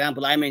 Like, for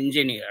example, I'm an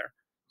engineer,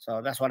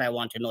 so that's what I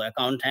want to know.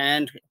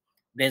 Accountant,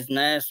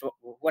 business.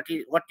 What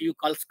do you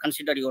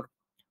consider your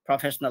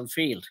professional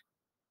field?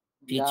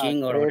 Yeah,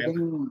 Teaching or whatever.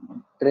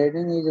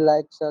 trading is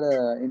like,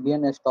 sir,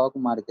 Indian stock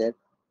market.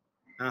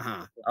 Uh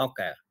huh.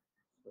 Okay. Okay.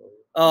 So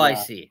Oh, I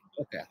yeah, see.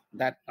 Okay.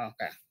 That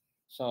okay.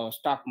 So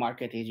stock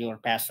market is your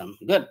passion.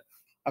 Good.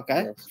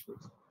 Okay. yes, yes.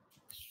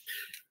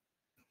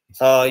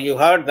 So you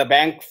heard the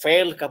bank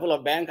failed, couple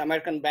of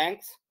American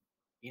banks.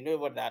 You knew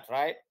about that,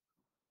 right?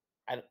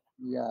 And,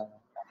 Yeah.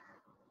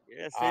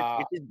 Yes, uh,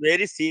 it is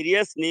very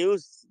serious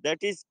news that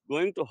is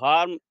going to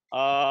harm,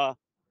 I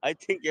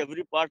think,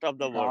 every part of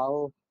the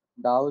world.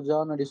 Dow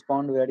Jones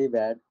respond very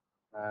bad.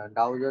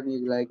 Dow Jones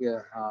is like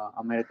a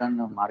American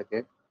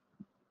market.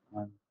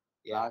 And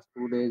yeah, last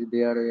 2 days,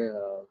 their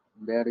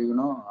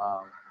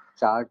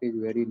chart is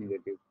very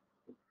negative.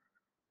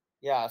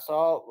 yeah.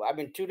 So I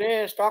mean,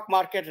 today stock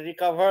market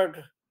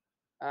recovered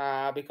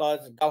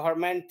because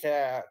government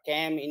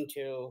came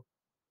into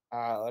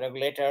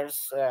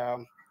regulators.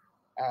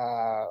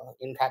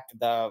 In fact,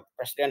 the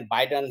President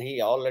Biden,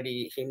 he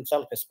already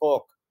himself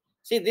spoke.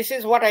 See, this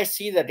is what I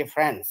see the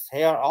difference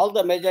here. All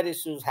the major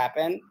issues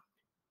happen.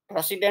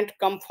 President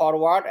come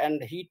forward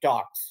and he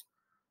talks.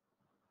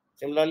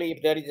 Similarly,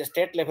 if there is a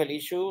state level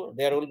issue,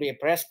 there will be a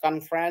press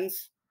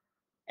conference,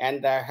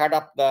 and the head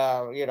of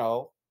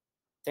the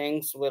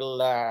things will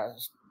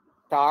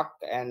talk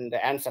and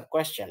answer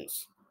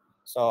questions.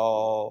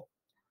 So,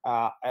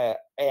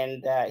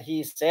 and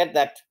he said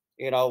that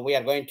we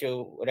are going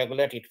to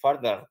regulate it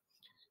further.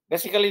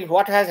 Basically,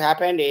 what has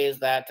happened is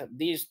that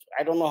these,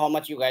 I don't know how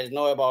much you guys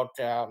know about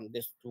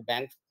these two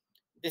banks.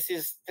 This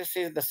is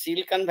the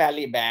Silicon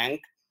Valley Bank,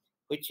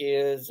 which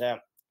is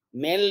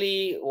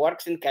mainly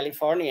works in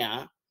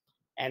California,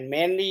 and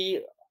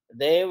mainly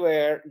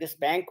this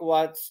bank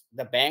was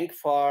the bank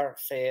for,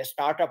 say, a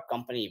startup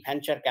company,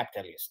 venture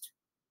capitalist.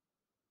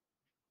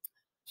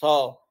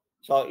 So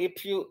so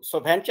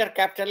venture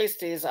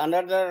capitalist is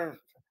another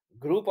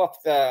group of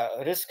the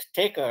risk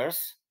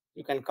takers,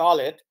 you can call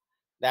it,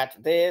 that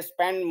they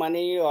spend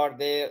money or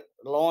they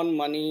loan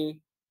money,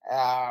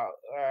 uh,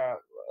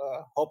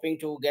 hoping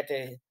to get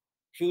a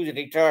huge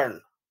return,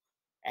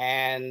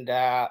 and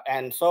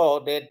so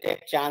they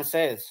take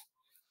chances.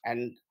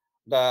 And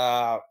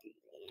the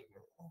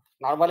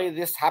normally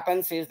this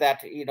happens is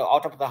that,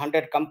 out of the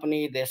 100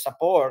 company they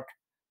support,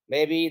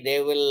 maybe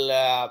they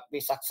will be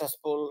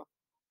successful,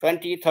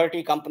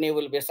 20-30 company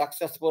will be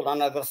successful,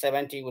 another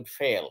 70 would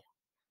fail.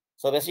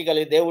 So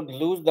basically they would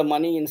lose the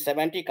money in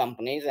 70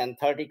 companies, and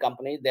 30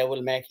 companies they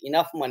will make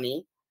enough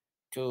money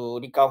to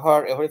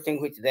recover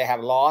everything which they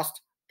have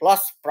lost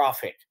plus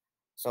profit.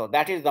 So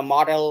that is the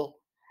model.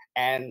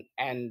 And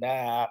and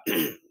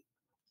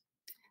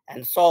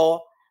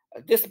so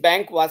this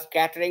bank was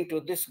catering to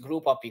this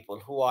group of people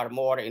who are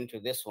more into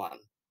this one.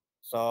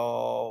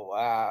 So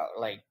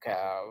like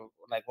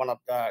one of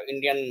the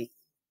Indian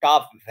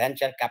top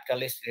venture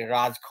capitalists,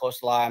 Raj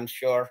Khosla, I'm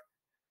sure,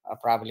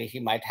 probably he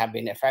might have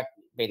been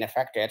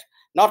affected.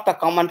 Not the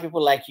common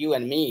people like you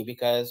and me,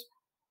 because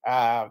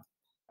uh,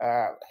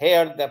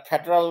 here the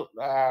federal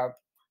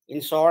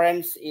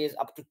insurance is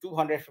up to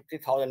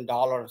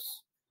 $250,000.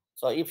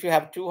 So if you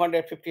have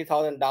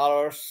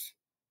 $250,000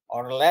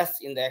 or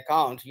less in the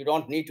account, you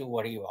don't need to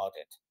worry about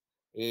it.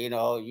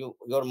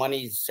 Your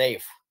money is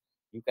safe.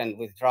 You can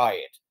withdraw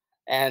it.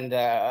 And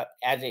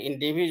as an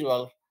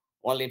individual,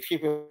 only few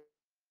people can withdraw it.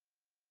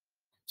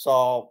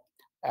 So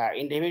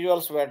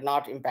individuals were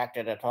not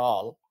impacted at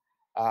all.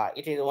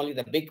 It is only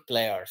the big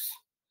players.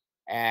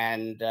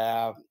 And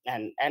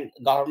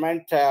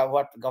government,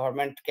 what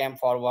government came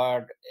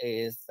forward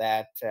is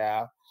that,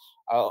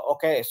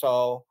 okay,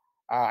 so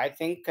I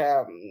think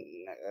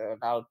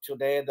now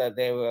today that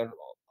they were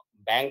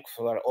banks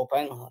were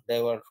open,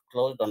 they were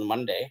closed on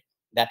Monday.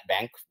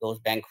 Those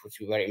banks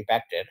which were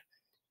impacted,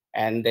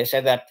 and they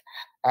said that,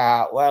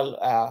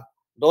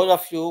 those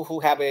of you who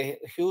have a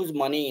huge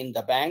money in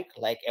the bank,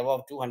 like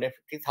above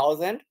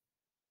 250,000,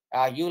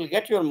 you will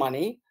get your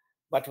money,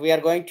 but we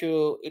are going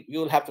to,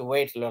 you'll have to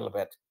wait a little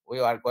bit. We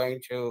are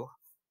going to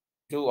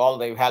do all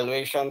the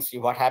evaluations, see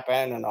what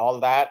happened and all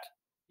that.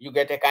 You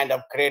get a kind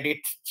of credit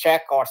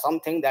check or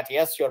something that,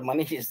 yes, your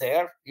money is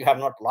there. You have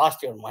not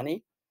lost your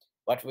money,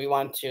 but we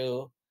want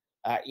to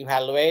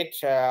evaluate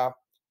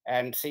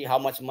and see how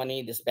much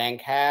money this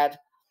bank had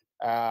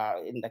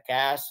in the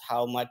cash,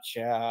 how much,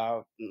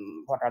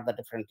 what are the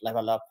different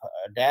level of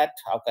debt,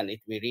 how can it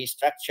be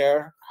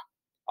restructured,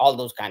 all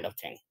those kind of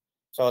things.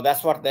 So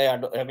that's what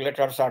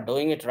regulators are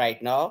doing it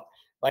right now.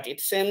 But it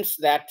seems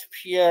that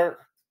fear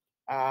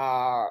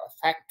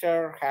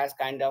factor has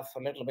kind of a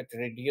little bit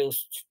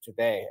reduced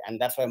today,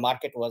 and that's why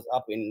market was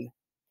up in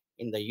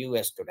the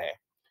US today.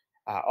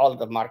 All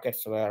the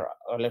markets were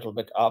a little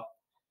bit up,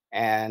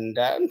 and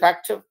in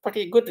fact, a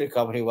pretty good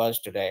recovery was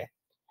today.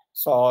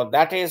 So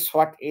that is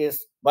what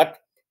is. But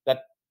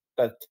the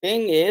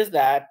thing is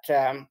that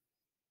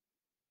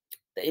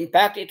the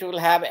impact it will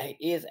have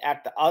is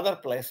at the other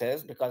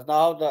places, because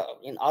now the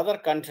in other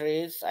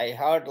countries, I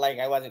heard, like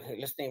I was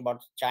listening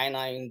about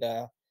China in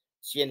the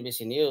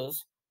CNBC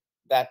news,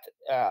 that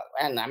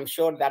and I'm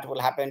sure that will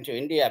happen to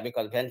India,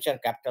 because venture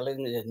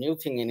capitalism is a new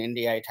thing in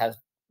India. It has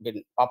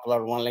been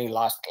popular only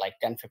last like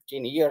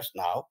 10-15 years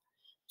now.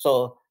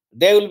 So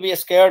they will be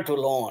scared to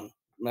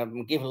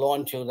give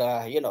loan to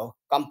the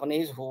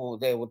companies who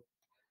they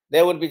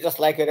would be just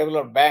like a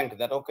regular bank,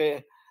 that,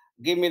 okay,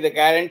 give me the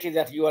guarantee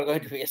that you are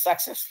going to be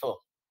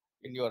successful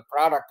in your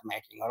product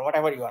making or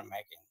whatever you are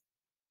making.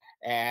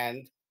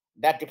 And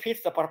that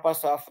defeats the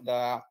purpose of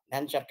the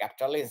venture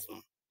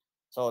capitalism.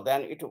 So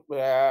then if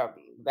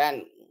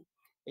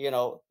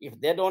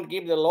they don't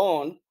give the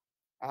loan,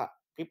 uh,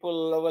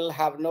 people will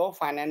have no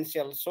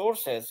financial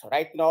sources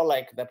right now.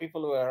 Like the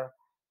people were,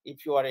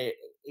 if you are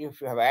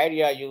if you have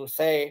idea, you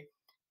say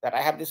that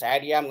I have this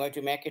idea, I'm going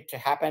to make it to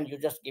happen, you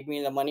just give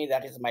me the money,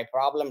 that is my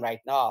problem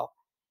right now.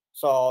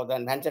 So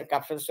then venture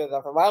capital says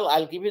that, well,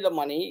 I'll give you the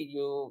money,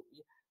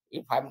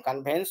 if I'm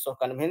convinced, so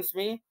convince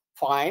me,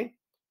 fine.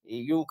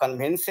 You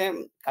convince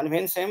him,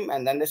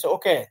 and then they say,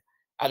 okay,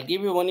 I'll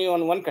give you money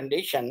on one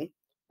condition,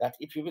 that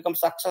if you become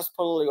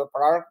successful, your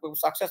product will be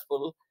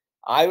successful,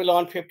 I will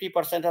own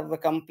 50% of the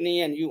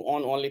company and you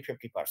own only 50%.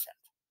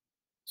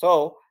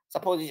 So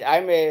suppose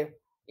I'm a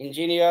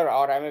engineer,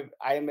 or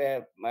I'm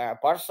a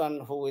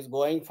person who is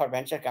going for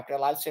venture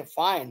capital, I'll say,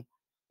 fine,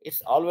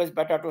 it's always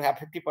better to have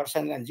 50%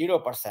 than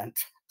 0%.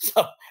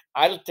 So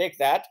I'll take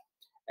that.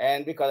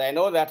 And because I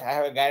know that I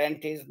have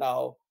guarantees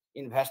now,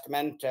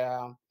 investment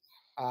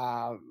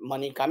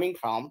money coming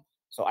from,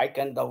 so I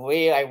can, the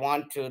way I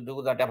want to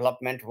do the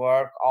development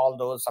work, all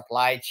those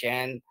supply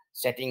chain,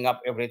 setting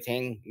up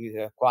everything,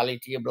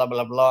 quality, blah,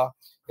 blah, blah,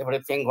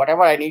 everything,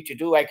 whatever I need to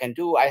do, I can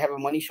do. I have a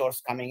money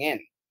source coming in.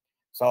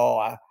 So,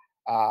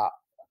 uh,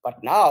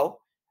 but now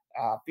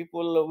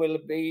people will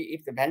be,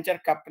 if the venture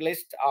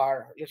capitalists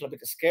are a little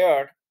bit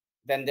scared,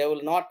 then they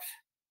will not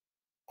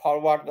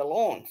forward the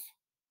loans.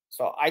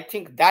 So I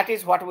think that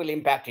is what will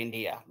impact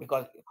India,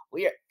 because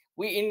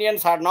we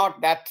Indians are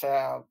not that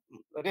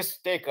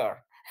risk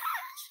taker.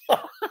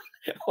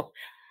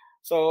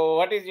 So,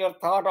 what is your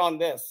thought on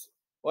this?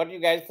 What do you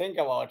guys think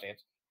about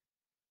it?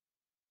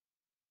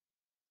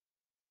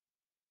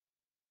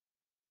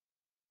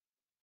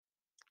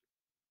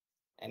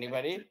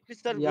 Anybody? Actually,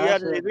 sir, we Yeah, are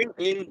sir. living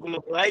in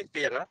globalized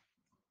era,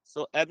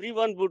 so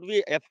everyone would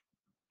be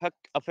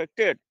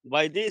affected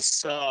by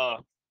this.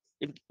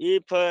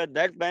 If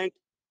that bank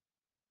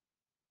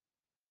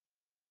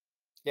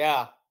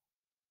Yeah.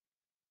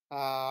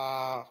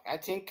 I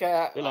think.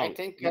 I belong,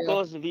 think.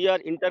 because we are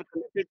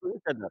interconnected to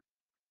each other.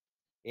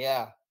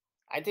 Yeah.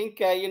 I think.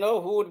 You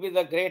know who would be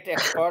the great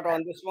expert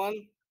on this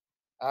one?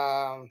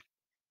 Um,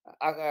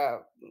 uh,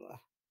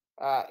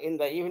 uh, in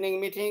the evening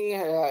meeting,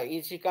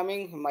 is he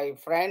coming? My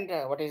friend,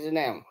 what is his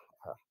name?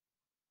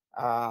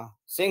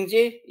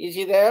 Singhji, is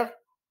he there?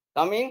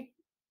 Coming?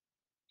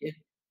 Ye-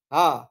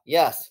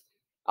 yes.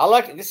 I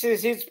like this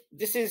is his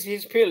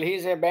field.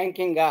 He's a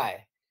banking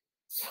guy.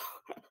 So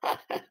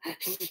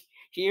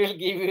he will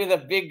give you the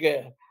big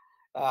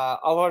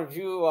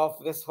overview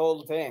of this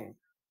whole thing.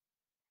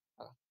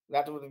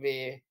 That would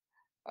be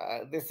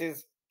this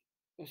is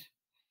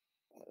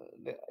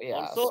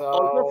yeah. Also,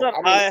 So sir,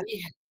 I mean,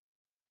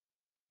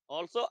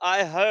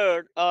 I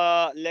heard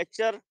a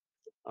lecture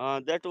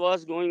that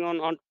was going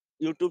on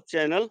YouTube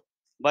channel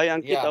by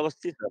Ankit yeah,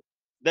 Awasthi sir.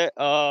 That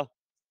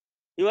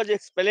he was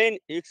explaining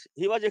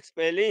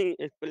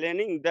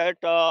that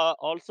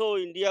also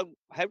India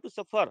have to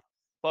suffer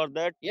for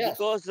that, yes,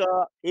 because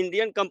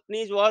Indian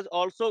companies was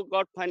also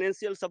got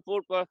financial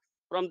support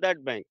from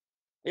that bank.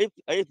 If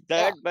yeah,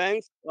 that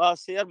bank's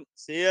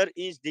share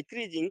is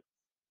decreasing,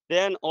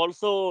 then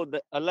also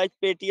like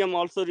Paytm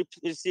also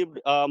received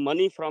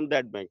money from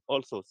that bank,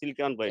 also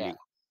Silicon yeah. Valley.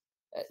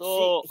 See,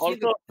 So see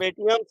the also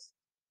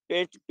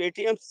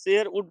Paytm's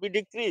share would be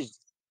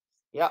decreased.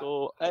 yeah.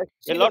 So a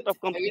See lot the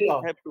of companies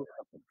have to.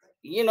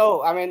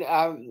 I mean,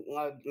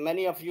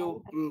 many of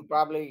you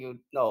probably you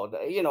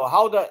know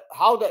how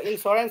the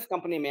insurance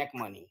company make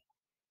money.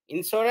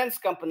 Insurance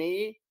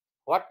company,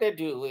 what they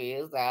do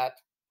is that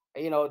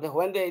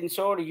when they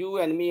insure you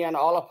and me and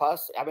all of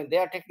us, I mean, they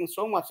are taking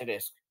so much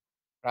risk,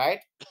 right?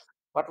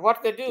 But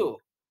what they Yes. do,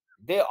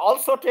 they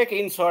also take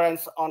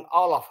insurance on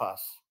all of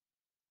us.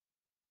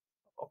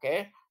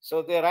 Okay,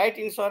 so they write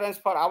insurance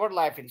for our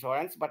life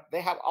insurance, but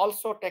they have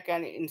also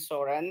taken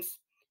insurance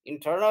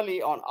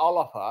internally on all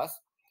of us.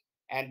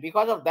 And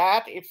because of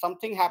that, if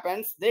something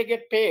happens, they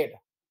get paid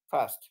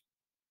first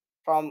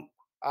from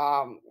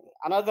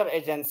another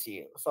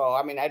agency. So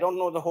I mean, I don't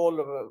know the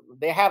whole.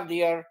 They have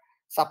their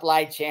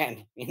supply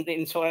chain in the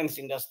insurance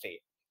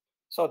industry,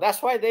 so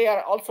that's why they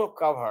are also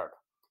covered.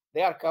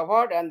 They are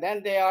covered, and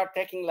then they are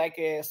taking like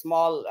a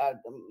small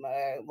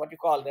what you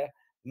call the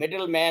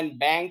middleman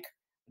bank.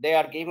 They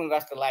are giving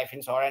us the life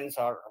insurance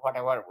or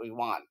whatever we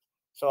want.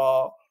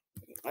 So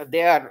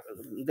they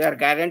are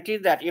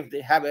guaranteed that if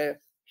they have a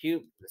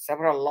few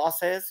several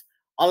losses,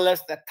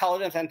 unless the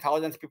thousands and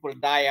thousands of people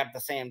die at the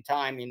same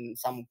time in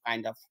some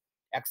kind of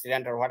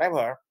accident or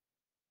whatever,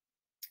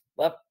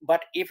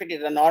 but if it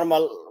is a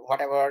normal,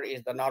 whatever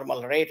is the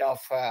normal rate of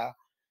uh,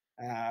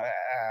 uh,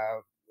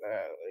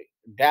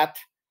 death,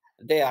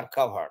 they are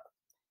covered.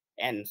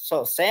 And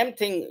so same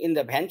thing in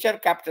the venture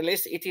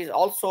capitalist, it is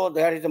also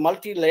there is a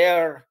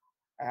multi-layer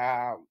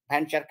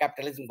venture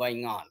capitalism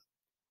going on.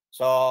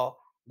 So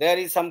there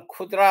is some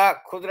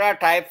khudra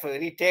type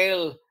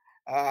retail,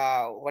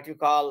 what you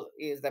call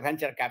is the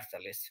venture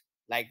capitalists,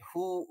 like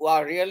who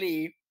are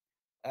really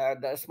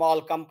the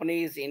small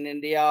companies in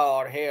India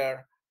or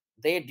here.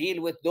 They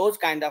deal with those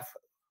kind of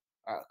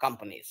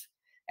companies.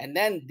 And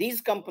then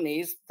these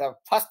companies, the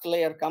first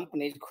layer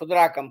companies,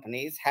 khudra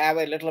companies, have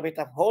a little bit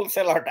of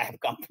wholesaler type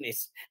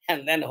companies,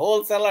 and then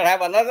wholesaler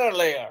have another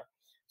layer.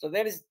 So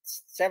there is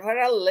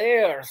several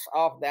layers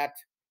of that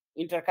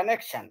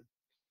interconnection.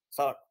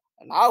 So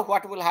now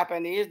what will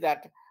happen is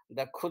that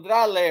the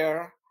khudra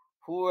layer,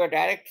 who were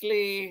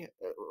directly,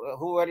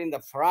 who were in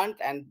the front,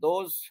 and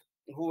those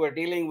who were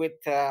dealing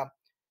with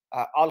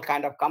all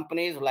kind of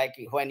companies, like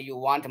when you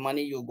want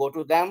money, you go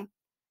to them,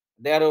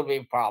 there will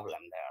be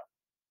problem there.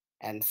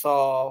 And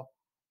so,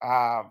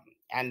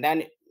 and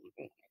then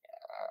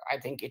I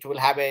think it will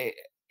have a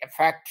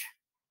effect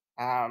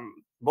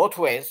both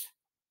ways,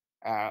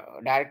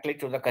 directly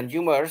to the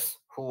consumers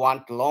who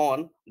want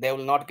loan, they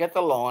will not get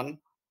the loan,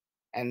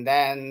 and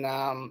then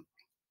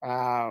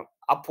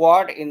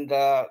upward in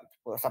the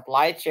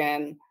supply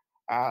chain,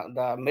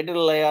 the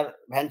middle layer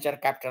venture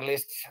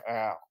capitalists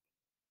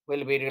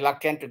will be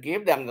reluctant to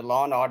give them the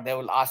loan, or they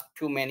will ask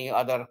too many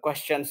other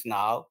questions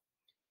now.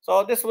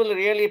 So this will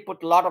really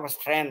put a lot of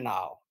strain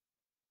now.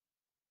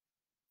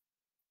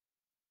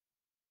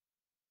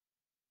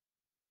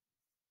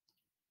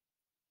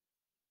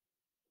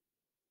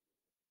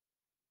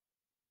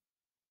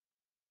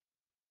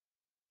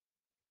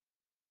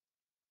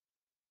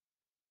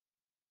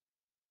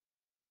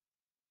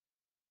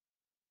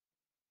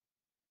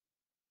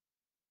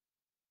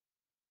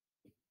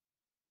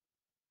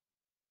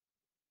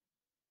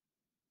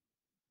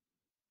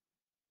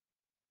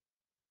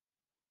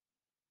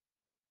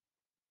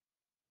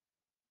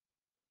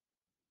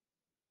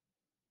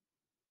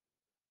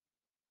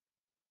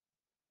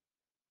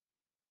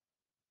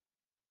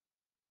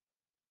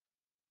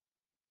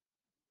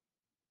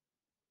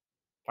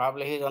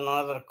 Probably he's on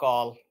another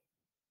call.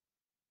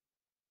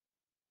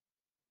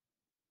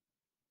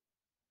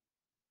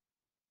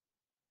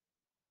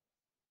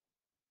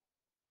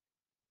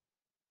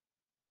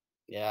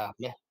 Yeah.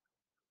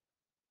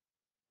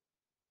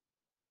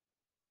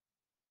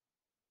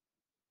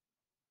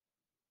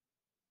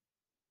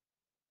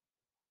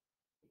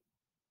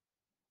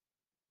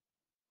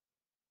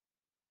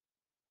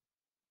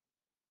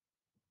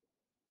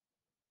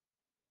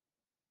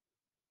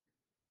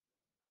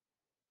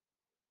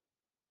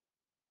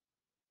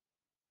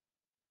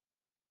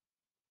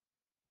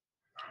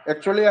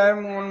 Actually, I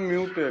am on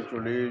mute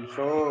actually.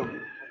 So,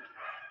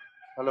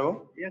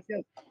 hello. Yes,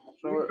 yes.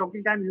 So, During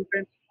talking time, you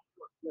can.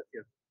 Yes,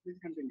 yes. Please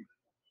continue.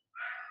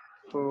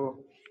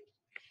 so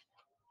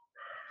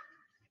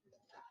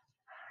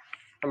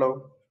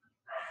hello.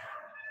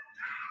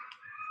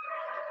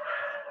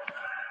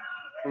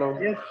 Hello.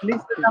 Yes,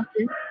 please say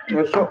something.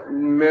 So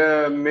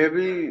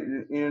maybe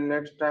in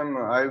next time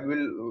I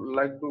will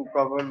like to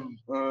cover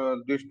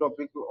this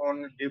topic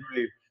on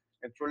deeply.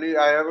 Actually,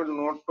 I have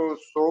not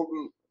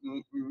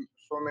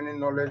so many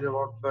knowledge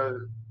about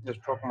the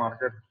stock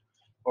market,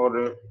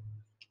 or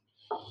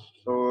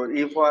so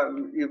if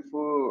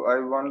I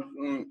want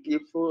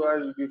if I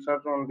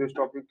research on this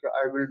topic,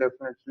 I will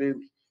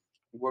definitely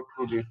go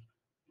through this.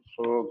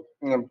 So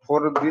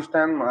for this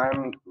time,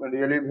 I'm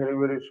really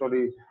very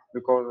sorry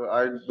because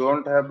I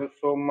don't have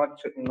so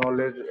much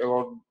knowledge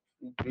about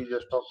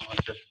the stock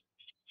market.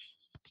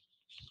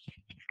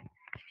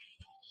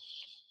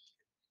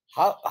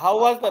 How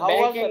was the How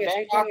was the banking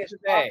stock banking stock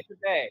today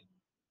today?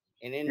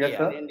 in Yes, India?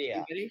 sir. In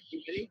India.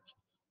 Anybody?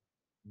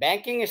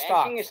 Banking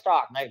Banking stocks,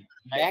 stock, like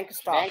like bank bank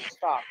stocks.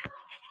 stock.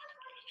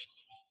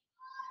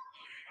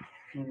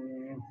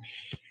 Hmm.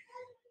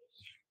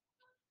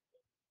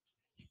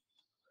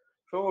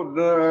 So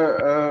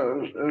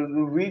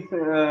we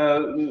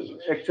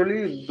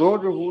actually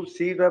those who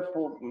see the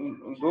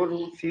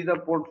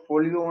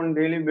portfolio on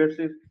daily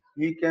basis,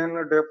 he can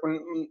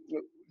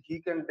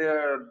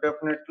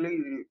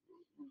definitely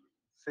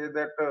say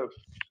that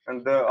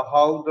and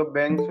how the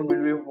banks will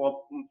be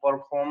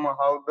perform,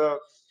 how the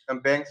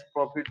banks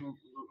profit,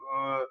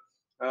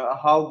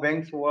 how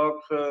banks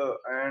works,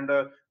 and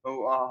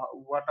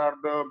what are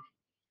the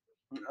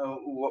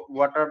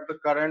what are the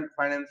current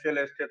financial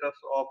status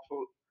of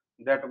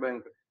that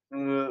bank.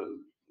 Uh,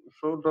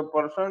 so the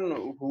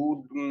person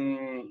who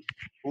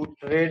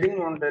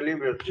trading on daily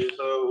basis,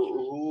 uh,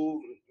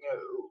 who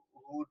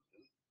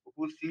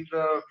who see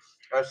the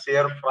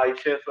share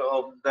prices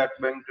of that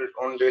bank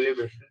on daily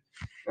basis,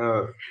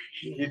 uh,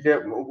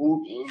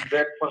 who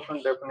that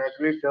person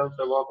definitely tells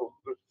about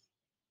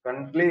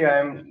currently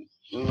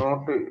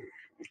not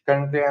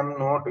currently I'm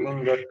not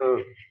in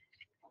that.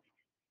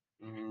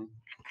 Mm,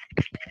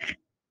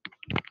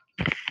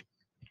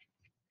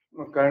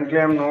 Currently,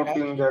 I'm not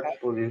Okay. in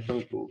that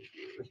position to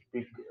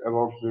speak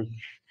about this.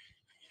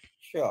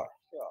 Sure.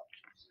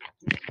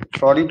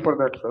 Sorry for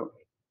that, sir.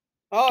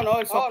 Oh no,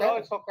 it's Oh no, okay.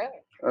 it's okay.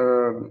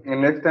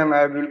 Next time,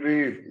 I will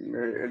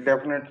be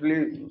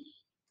definitely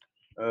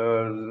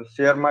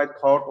share my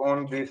thought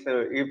on this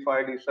if I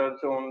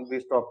research on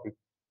this topic.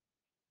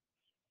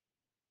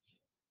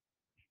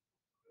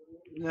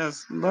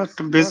 Yes, but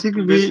But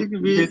basically, basic.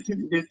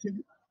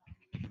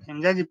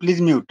 Hamza ji,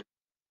 please mute.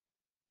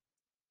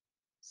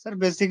 Sir,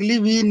 basically,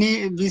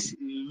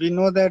 we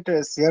know that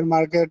share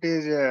market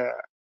is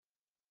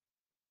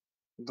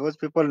those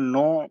people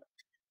know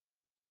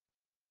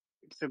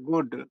it's a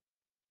good,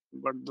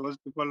 but those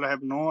people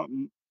have no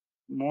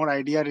more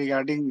idea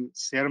regarding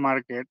share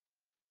market.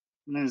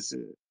 Means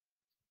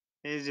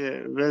his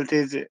wealth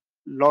is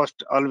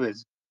lost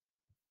always.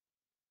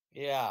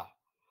 Yeah.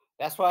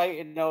 That's why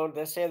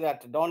they say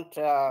that don't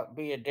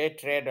be a day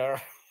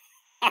trader.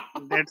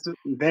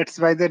 That's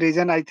why the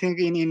reason I think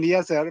in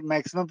India, sir,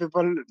 maximum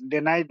people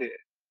denied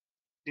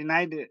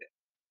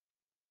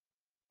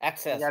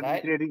Access, regarding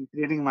right?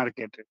 trading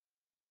market.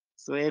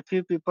 So a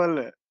few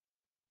people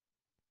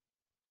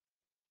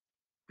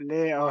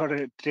play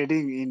or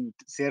trading in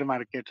share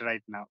market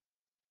right now.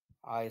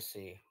 I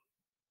see.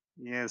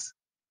 Yes.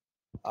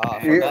 So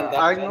And then Yeah, that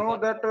I know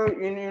that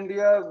in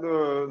India,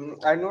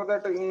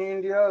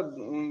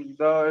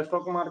 the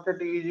stock market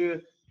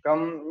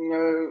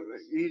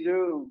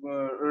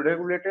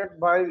regulated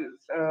by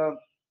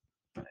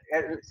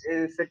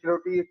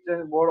Security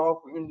Exchange Board of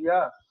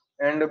India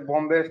and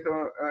Bombay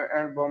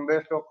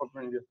Stock of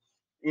India.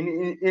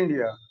 In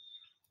India,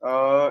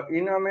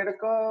 in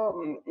America,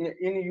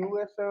 in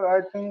US,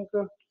 I think.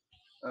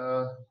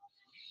 Uh,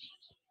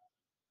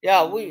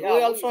 yeah, we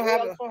also we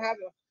have also have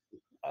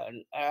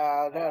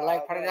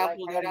like for like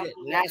example for there is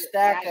example there is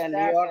NASDAQ and New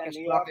NASDAQ York and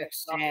New Stock York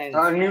Stock Exchange.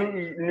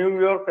 New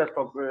York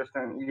Stock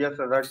Exchange. Yes,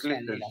 sir, rightly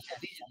Exchange, said. yeah. So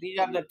these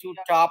are the two These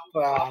are the top two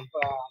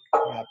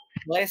top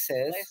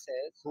places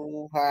places who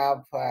who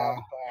have. have.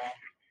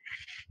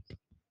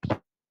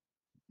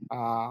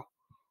 Uh,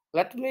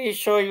 let me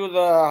show you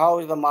how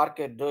is the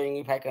market doing.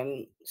 If I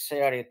can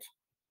share it,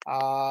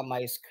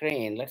 my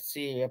screen. Let's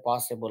see if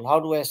possible. How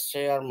do I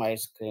share my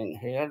screen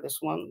here?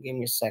 This one. Give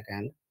me a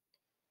second.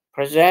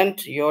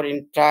 present your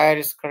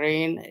entire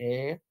screen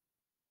a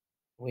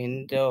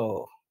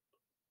window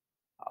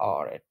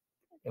or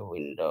a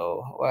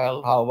window.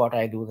 Well, how about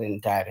I do the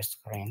entire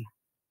screen?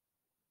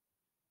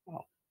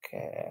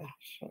 Okay,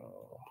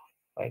 so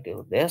if I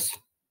do this,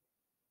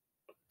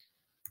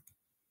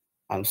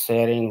 I'm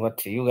sharing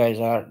what you guys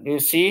are. Do you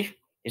see?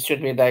 It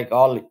should be like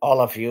all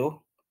of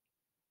you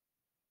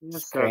Yes, sir.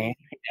 screen.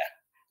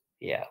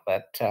 Yeah,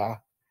 but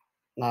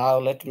now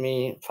let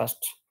me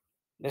first.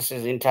 This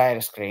is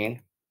entire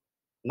screen.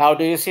 Now,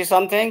 do you see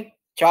something?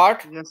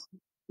 Chart? Yes,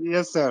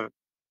 yes, sir.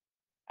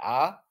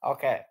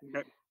 Okay. D-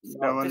 So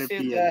double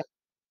API.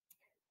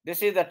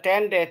 this is the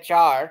 10-day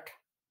chart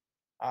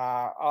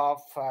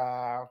of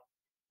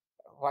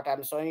what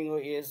I'm showing you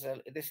is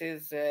this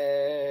is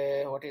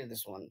what is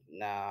this one?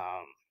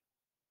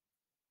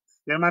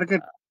 Share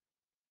market,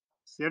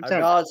 share A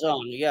chart. Dow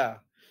Jones, yeah.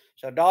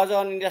 So Dow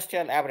Jones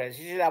Industrial Average.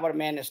 This is our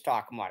main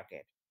stock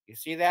market. You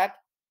see that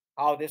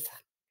how this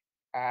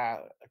uh,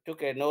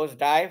 took a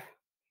nosedive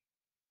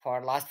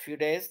for last few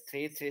days,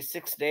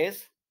 6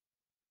 days.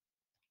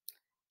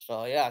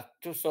 So yeah,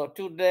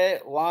 today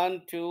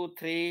 1, 2,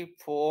 3,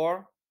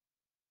 4,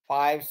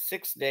 5,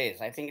 6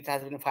 days. I think it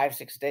has been 5,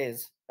 6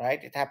 days,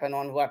 right? It happened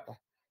on what?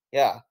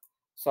 Yeah.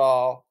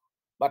 So,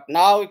 but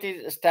now it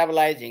is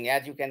stabilizing,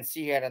 as you can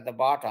see here at the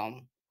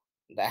bottom.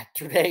 That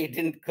today it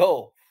didn't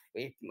go.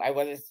 I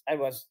was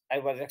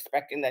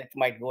expecting that it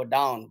might go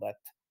down, but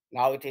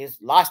now it is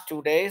last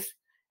 2 days.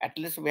 At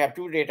least we have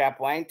two data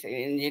point.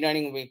 In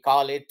engineering, we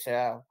call it.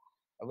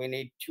 We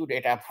need two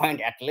data point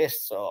at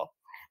least. So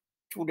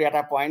two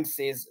data points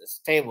is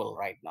stable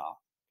right now,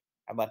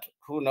 but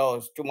who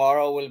knows,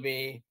 tomorrow will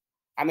be,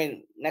 I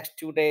mean, next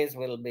 2 days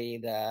will be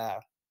the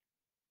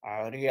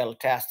real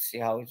test, see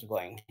how it's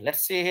going.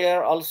 Let's see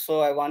here.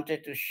 Also, I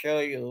wanted to show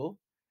you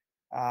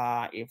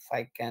if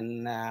I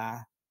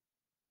can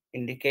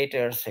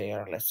indicators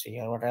here. Let's see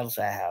here what else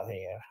I have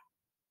here.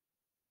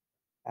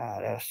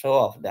 There are so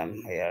of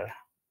them here.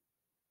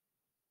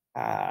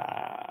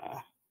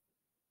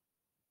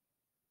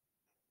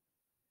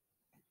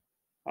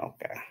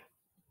 Okay,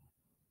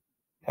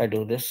 if I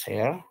do this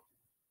here,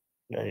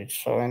 does it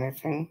show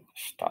anything?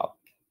 Stop.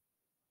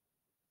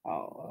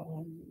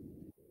 Oh,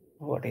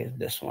 what is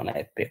this one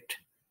I picked?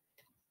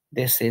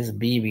 This is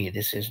BB.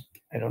 This is,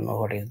 I don't know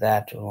what is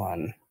that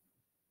one.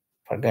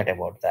 Forget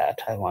about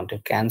that. I want to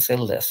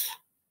cancel this.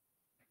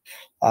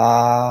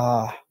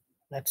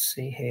 Let's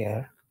see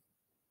here.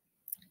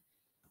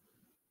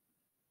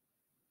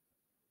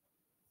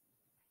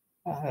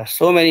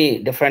 So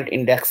many different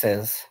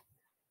indexes.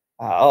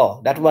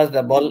 That was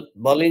the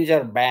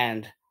Bollinger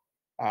Band.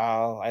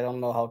 I don't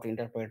know how to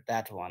interpret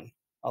that one.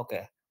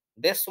 Okay,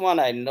 this one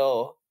I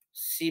know,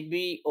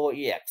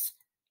 CBOEX.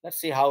 Let's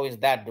see how is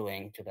that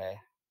doing today.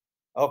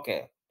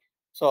 Okay,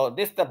 so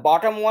this the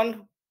bottom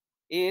one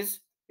is,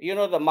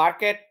 the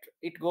market,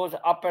 it goes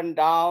up and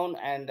down,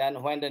 and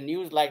then when the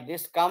news like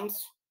this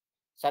comes,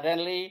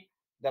 suddenly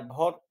the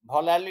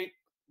volatility,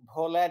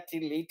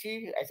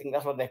 I think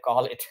that's what they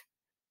call it.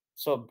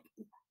 So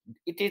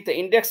it is the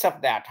index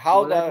of that.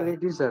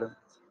 Volatility, sir.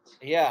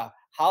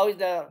 How is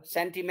the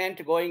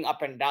sentiment going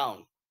up and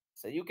down?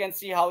 So you can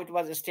see how it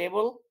was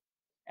stable,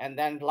 and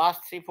then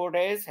last 3-4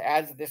 days,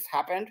 as this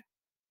happened,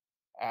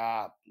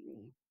 uh,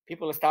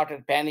 people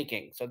started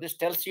panicking. So this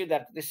tells you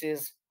that this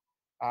is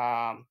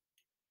um,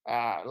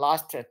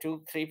 last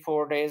 2, 3,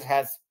 4 days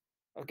has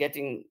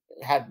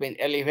been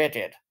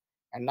elevated,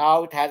 and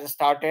now it has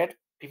started.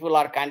 People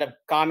are kind of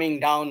calming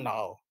down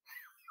now.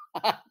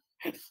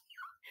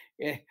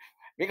 Yeah,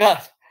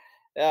 because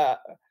uh,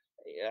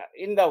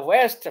 in the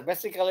West,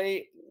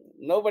 basically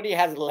nobody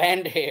has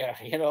land here.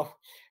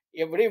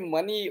 Every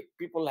money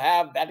people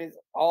have, that is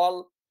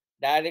all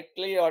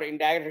directly or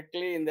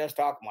indirectly in the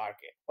stock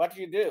market. What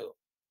you do?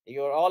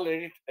 Your all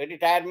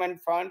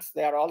retirement funds,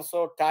 they are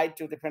also tied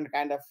to different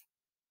kind of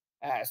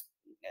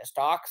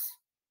stocks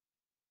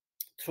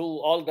through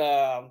all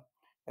the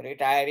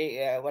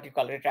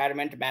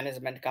retirement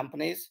management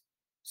companies.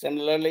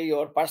 Similarly,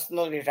 your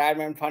personal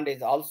retirement fund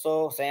is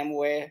also same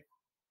way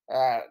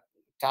uh,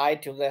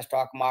 tied to the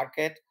stock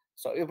market.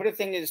 So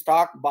everything is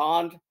stock,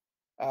 bond,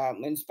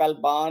 municipal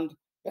bond.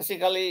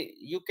 Basically,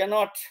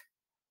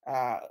 uh,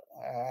 uh,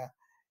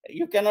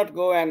 you cannot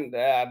go and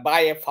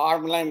buy a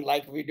farmland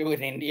like we do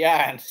in India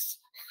and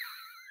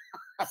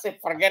say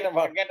forget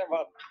about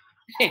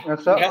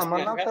Sir,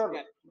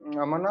 investment.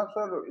 Amarnath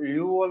sir,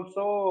 you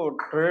also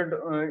trade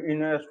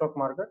in a stock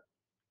market?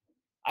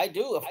 I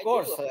do, of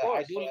course.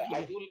 I do.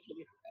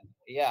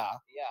 Yeah,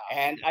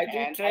 and I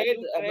do trade,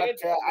 but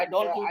I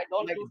don't do like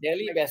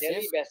daily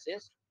basis.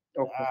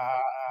 Okay.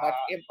 But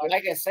if,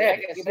 like I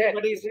said,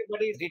 everybody's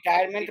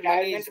retirement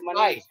money is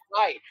tied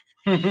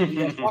in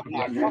the stock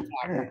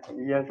market.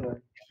 Yes,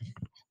 sir.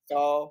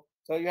 So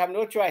you have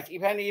no choice.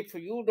 Even if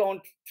you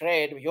don't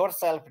trade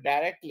yourself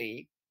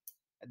directly,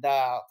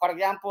 for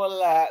example,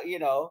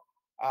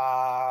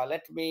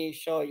 let me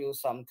show you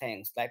some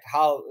things like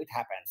how it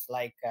happens.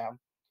 Like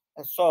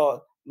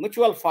so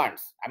mutual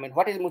funds. I mean,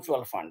 what is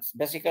mutual funds?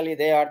 Basically,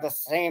 they are the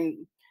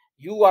same.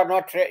 you are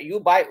not you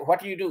buy.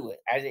 What do you do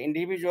as an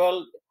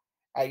individual?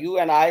 You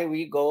and I,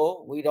 we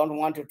go. We don't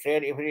want to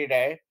trade every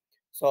day,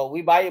 so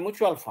we buy a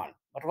mutual fund.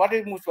 But what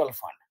is mutual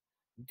fund?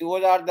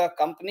 Those are the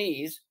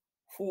companies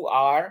who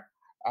are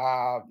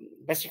uh,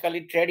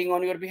 basically trading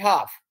on your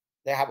behalf.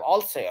 They have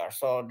all shares.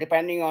 So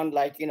depending on,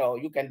 like,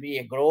 you can be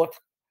a growth.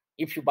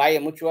 If you buy a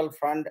mutual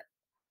fund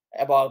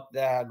about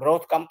the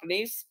growth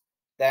companies,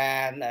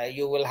 then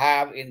you will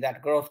have in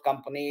that growth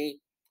company,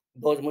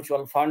 those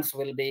mutual funds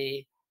will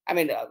be, I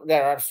mean,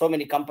 there are so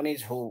many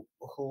companies who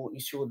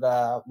issue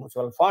the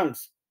mutual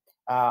funds,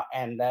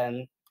 and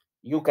then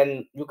you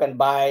can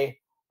buy,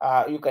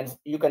 you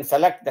can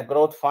select the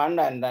growth fund,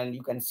 and then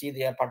you can see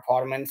their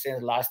performance in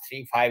the last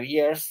 3-5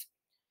 years,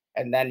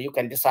 and then you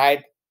can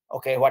decide,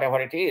 okay, whatever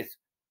it is.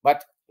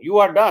 But you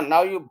are done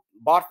now. You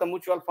bought the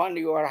mutual fund,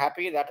 you are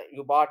happy that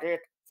you bought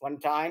it one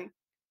time.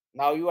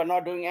 Now you are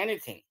not doing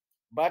anything.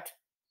 But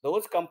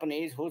those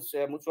companies whose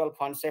mutual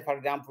funds, say for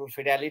example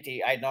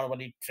Fidelity, I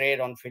normally trade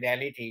on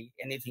Fidelity,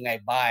 anything I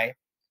buy.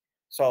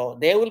 So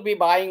they will be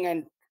buying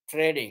and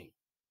trading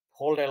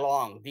hold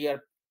along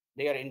their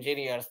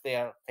engineers,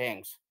 their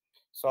things.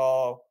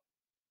 So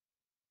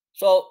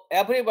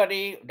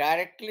everybody,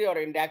 directly or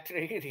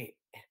indirectly,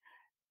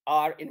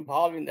 are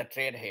involved in the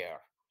trade here.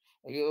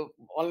 You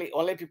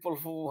only people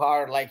who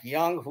are like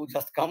young, who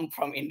just come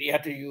from India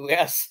to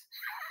US.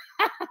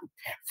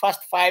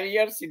 First 5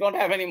 years you don't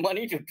have any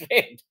money to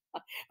trade.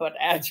 But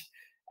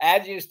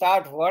as you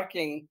start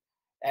working,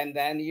 and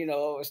then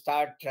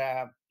start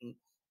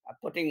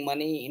putting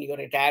money in your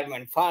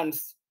retirement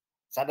funds,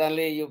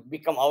 suddenly you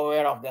become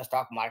aware of the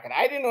stock market.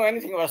 I didn't know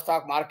anything about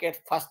stock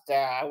market first,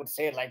 I would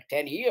say, like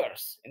 10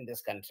 years in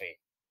this country.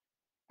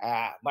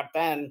 But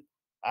then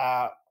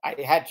I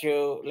had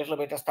to little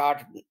bit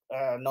start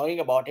knowing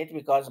about it,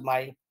 because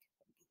my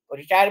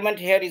retirement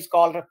here is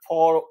called a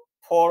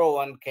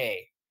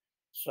 401k.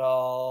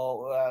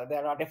 So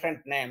there are different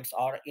names,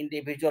 or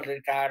individual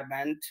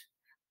retirement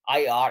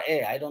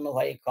IRA. I don't know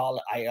why you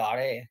call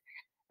IRA,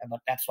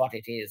 but that's what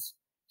it is.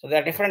 So there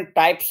are different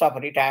types of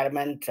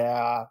retirement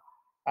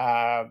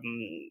um,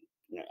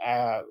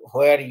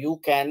 where you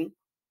can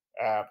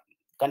uh,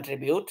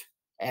 contribute,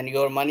 and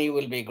your money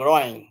will be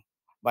growing.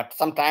 But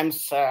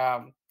sometimes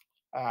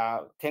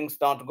things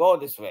don't go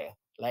this way.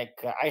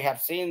 Like I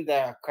have seen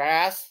the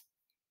crash,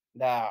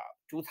 the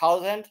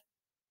 2000.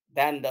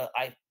 Then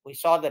we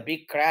saw the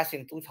big crash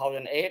in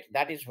 2008.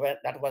 That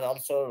was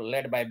also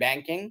led by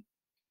banking.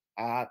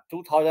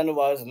 2000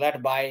 was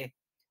led by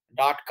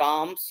dot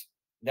coms.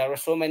 There were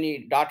so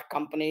many dot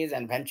companies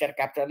and venture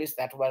capitalists.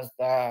 That was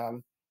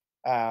the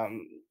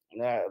um,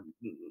 uh,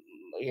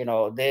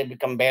 they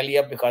become belly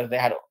up because they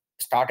had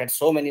started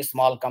so many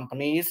small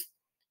companies,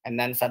 and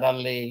then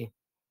suddenly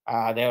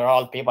they were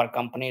all paper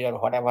companies or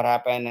whatever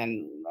happened,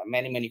 and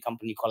many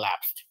company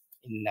collapsed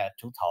in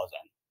 2000.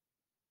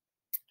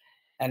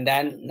 And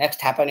then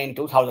next happened in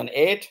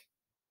 2008,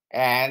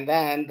 and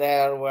then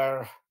there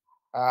were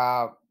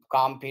uh,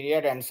 calm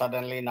period, and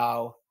suddenly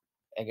now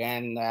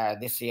again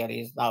this year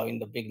is now in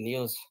the big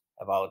news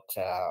about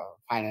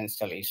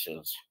financial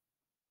issues.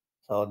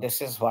 So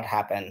this is what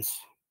happens.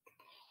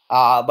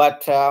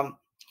 But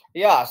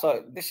yeah,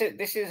 so this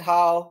is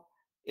how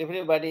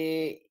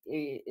everybody,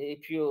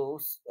 if you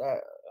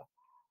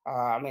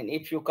I mean,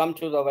 if you come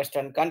to the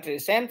Western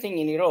countries, same thing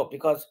in Europe,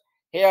 because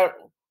here,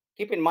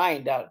 keep in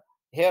mind that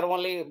here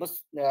only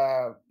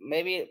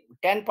maybe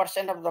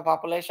 10% of the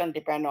population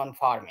depend on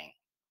farming.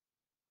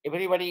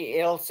 Everybody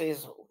else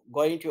is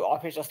going to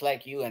offices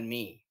like you and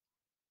me,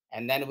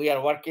 and then we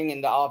are working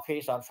in the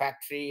office or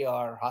factory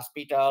or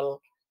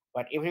hospital.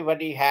 But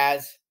everybody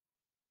has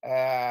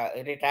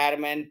a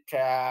retirement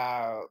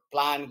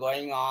plan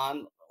going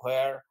on,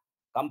 where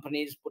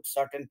companies put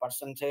certain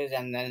percentage,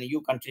 and then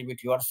you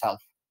contribute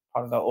yourself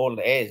for the old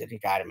age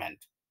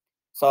retirement.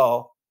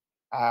 So,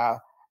 uh,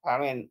 I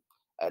mean,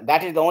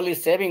 that is the only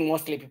saving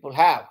mostly people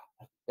have.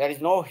 There is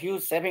no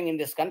huge saving in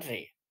this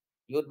country.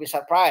 You would be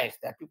surprised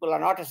that people are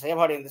not a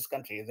saver in this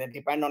country. They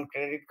depend on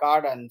credit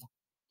card, and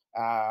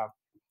uh,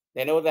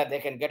 they know that they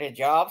can get a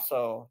job,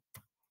 so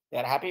they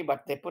are happy.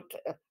 But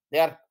they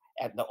are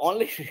the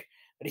only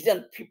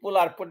reason people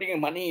are putting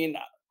money in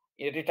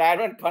a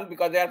retirement fund,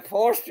 because they are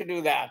forced to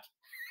do that.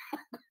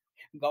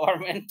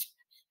 Government,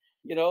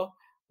 you know,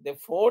 they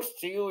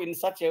forced you in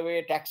such a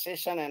way,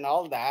 taxation and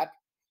all that,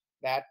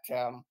 that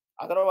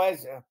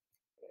otherwise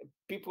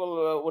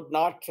people would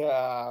not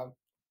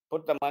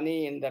put the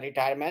money in the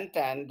retirement.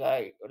 And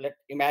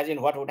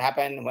imagine what would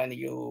happen when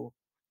you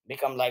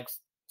become like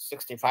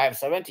 65,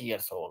 70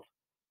 years old,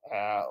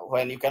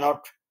 when you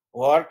cannot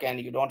work and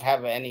you don't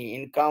have any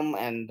income,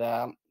 and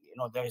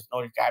there is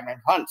no retirement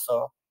fund.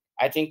 So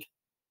I think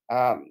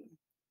um,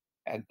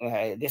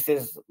 this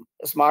is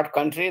a smart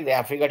country. They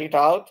have figured it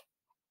out,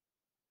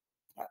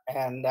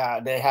 and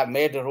they have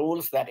made the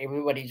rules that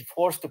everybody is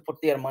forced to put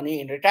their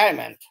money in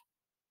retirement.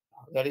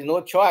 There is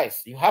no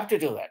choice. You have to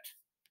do it.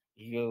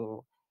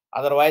 You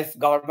Otherwise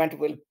government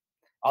will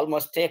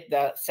almost take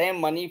the same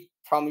money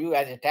from you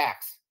as a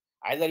tax.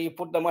 Either you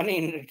put the money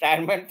in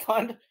retirement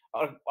fund,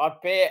 or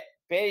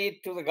pay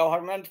it to the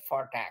government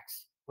for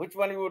tax. Which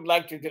one you would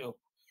like to do?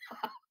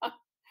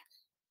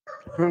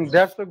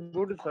 That's a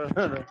good,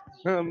 sir.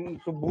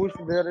 To boost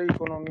their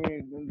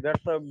economy.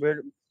 That's a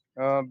very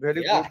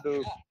Yeah,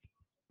 good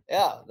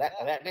yeah,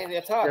 that is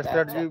a thought.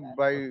 strategy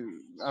by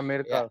Yeah,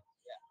 America.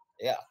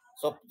 yeah.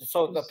 So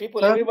the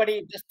people, Sir,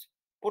 everybody just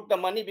put the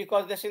money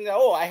because they think that,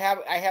 oh, I have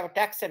a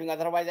tax saving.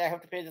 Otherwise, I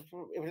have to pay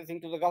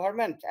everything to the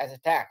government as a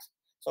tax.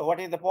 So what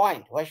is the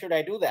point? Why should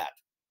I do that?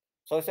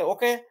 So I say,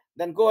 okay,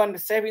 then go and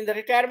save in the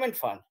retirement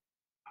fund.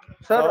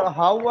 Sir, So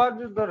how was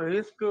the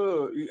risk?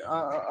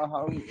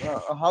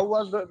 How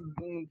was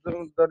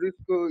the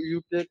risk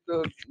you take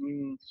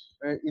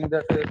in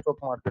that stock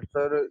market,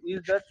 sir?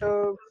 Is that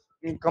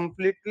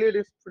completely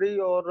risk free,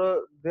 or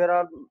there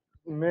are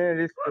may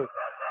risk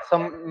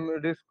some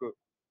risk?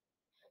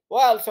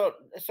 well,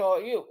 so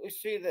you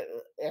see the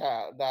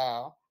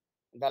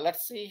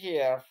let's see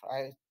here.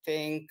 I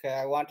think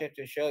I wanted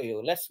to show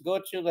you. Let's go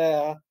to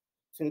the,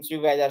 since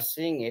you guys are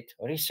seeing it,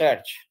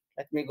 research.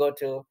 Let me go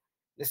to,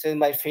 this is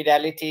my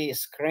Fidelity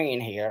screen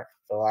here.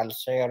 So I'll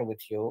share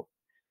with you.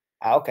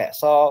 Okay,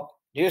 so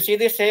do you see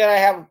this here? I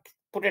have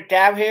put a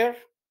tab here.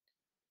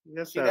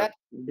 yes, See sir. that?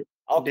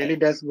 Okay, Daily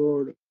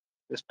dashboard,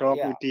 stock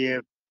yeah.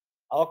 ETF.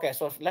 Okay,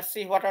 so let's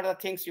see what are the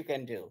things you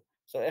can do.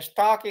 So a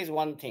stock is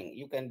one thing.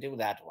 You can do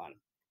that one.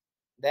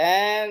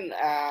 Then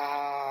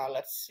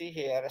let's see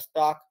here,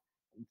 stock.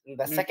 The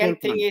Mutual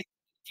second thing fund. is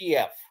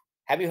ETF.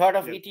 Have you heard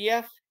of Yes.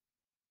 ETF?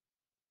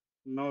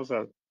 No,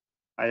 sir.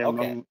 I am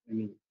Okay, not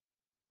any.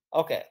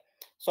 okay.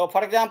 So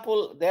for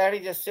example, there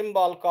is a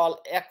symbol called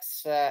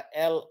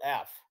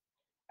XLF.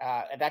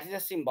 That is a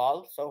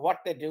symbol. So what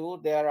they do,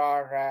 there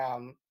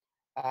are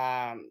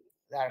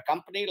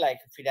company like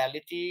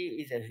Fidelity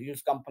is a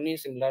huge company.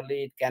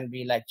 Similarly, it can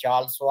be like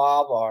Charles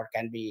Schwab or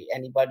can be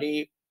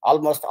anybody.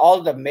 Almost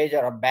all the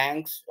major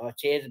banks,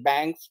 Chase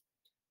banks.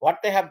 What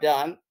they have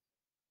done,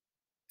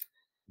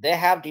 they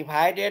have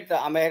divided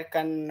the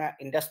American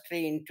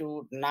industry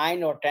into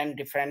 9 or 10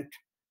 different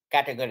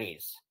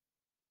categories.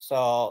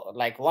 So,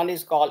 like one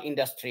is called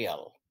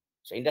industrial.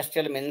 So,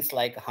 industrial means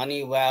like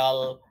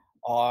Honeywell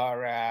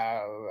or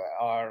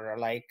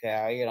like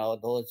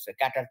those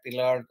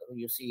Caterpillar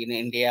you see in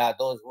India.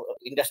 Those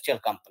industrial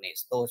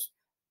companies, those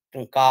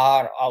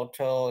car,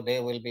 auto, they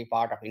will be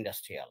part of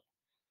industrial.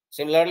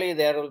 Similarly,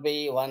 there will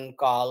be one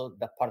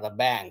called for the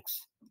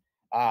banks,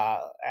 uh,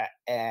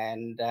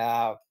 and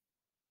uh,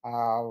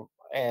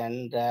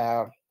 and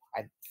I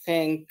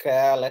think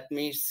let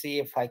me see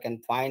if I can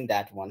find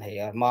that one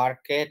here.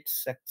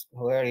 Markets,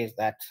 where is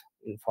that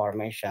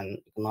information?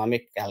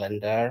 Economic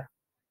calendar,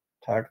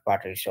 third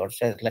party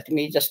resources. Let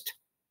me just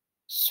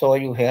show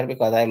you here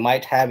because I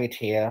might have it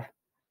here,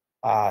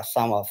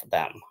 some of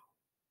them.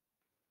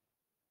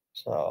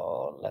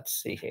 So let's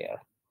see here.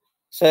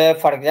 So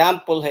for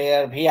example,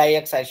 here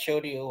VIX, I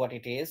showed you what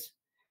it is.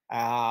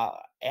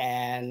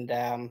 And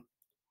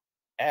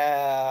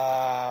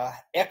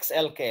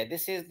XLK.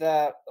 This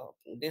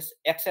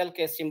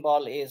XLK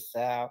symbol is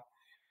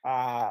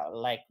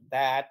like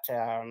that.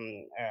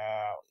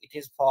 It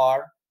is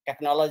for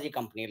technology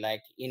company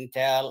like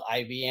Intel,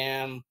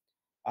 IBM,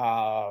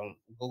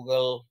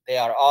 Google. They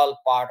are all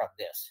part of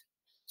this.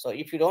 So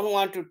if you don't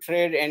want to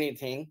trade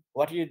anything,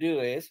 what you do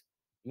is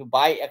you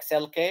buy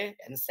XLK,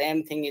 and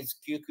same thing is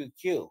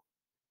QQQ.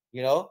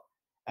 You know,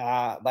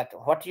 but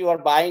what you are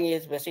buying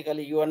is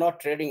basically you are not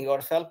trading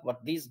yourself,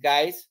 but these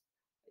guys,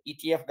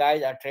 ETF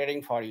guys, are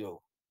trading for you.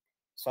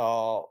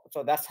 So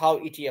that's how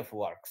ETF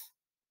works.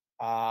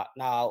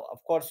 Now,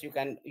 of course, you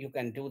can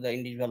do the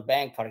individual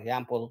bank. For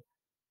example,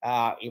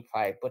 if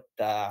I put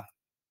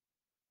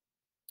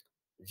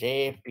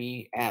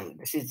JPM,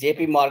 this is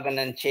JP Morgan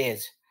and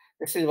Chase.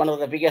 This is one of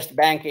the biggest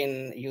bank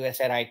in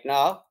USA right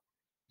now.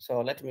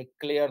 So let me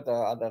clear the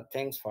other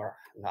things for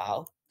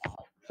now.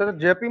 Sir,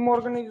 JP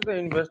Morgan is the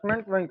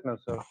investment bank, no,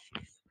 sir?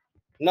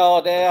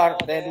 No, they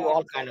do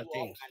all kind of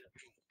things.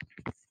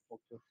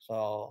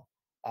 So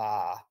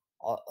uh,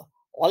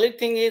 only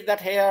thing is that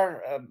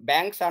here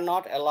banks are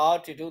not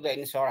allowed to do the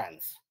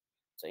insurance.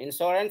 So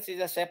insurance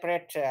is a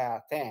separate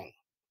thing.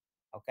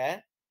 Okay,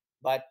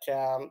 but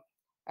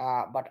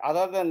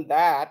other than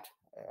that,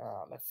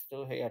 let's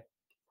do here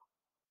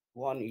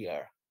 1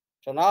 year.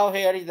 So now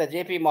here is the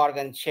JP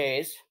Morgan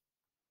Chase,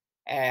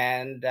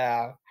 and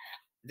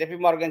JP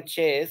Morgan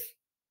Chase.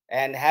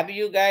 And have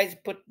you guys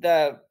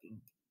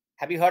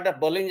have you heard of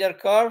Bollinger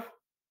Curve?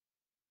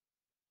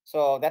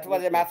 So that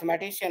was Yes, a sir.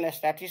 mathematician, a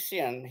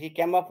statistician. He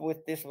came up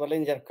with this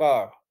Bollinger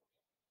Curve.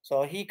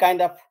 So he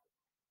kind of,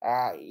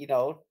 uh, you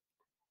know,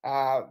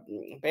 uh,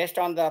 based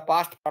on the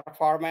past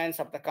performance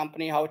of the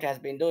company, how it has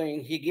been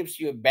doing, he gives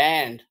you a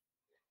band.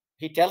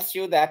 He tells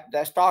you that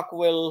the stock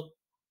will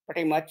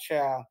pretty much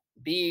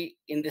be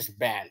in this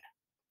band.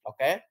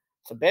 Okay.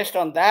 So based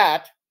on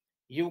that,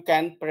 you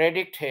can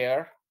predict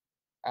here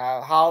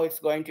how it's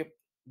going to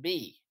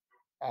be.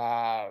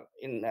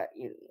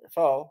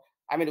 So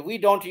I mean, we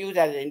don't use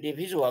as an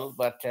individual,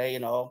 but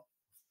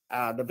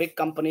the big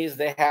companies,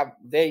 they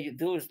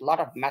do a lot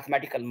of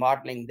mathematical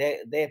modeling.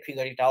 They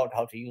figure it out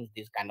how to use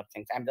these kind of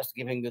things. I'm just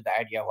giving you the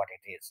idea what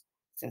it is,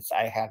 since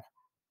I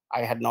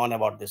had known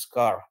about this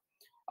curve.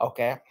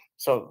 Okay,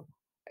 so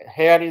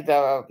here is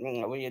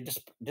we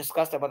just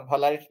discussed about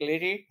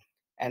volatility,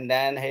 and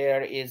then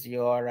here is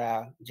your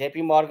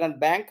JP Morgan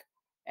Bank.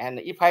 And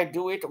if I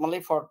do it only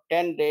for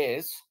 10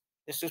 days,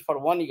 this is for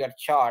 1 year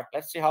chart.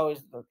 Let's see how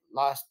is the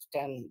last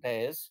 10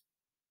 days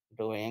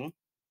doing.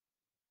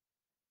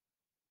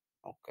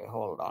 Okay,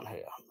 hold on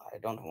here. I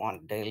don't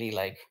want daily,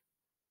 like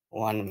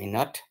 1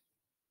 minute,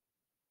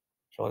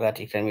 so that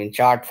it can be in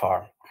chart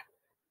form.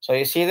 So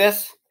you see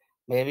this?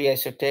 Maybe I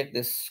should take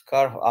this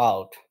curve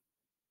out.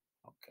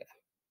 Okay.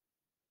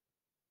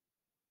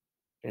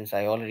 Since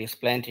I already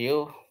explained to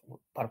you,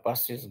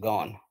 purpose is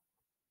gone.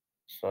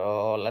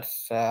 So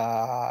let's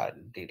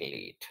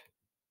delete.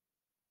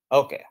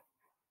 Okay.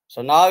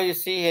 So now you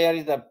see here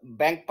is the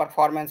bank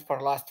performance for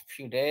last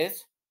few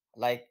days.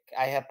 Like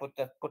I have put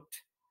up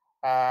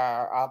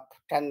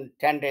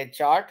 10-day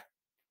chart.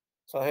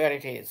 So here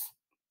it is.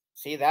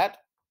 See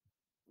that?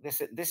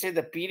 This is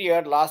the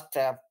period last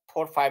 4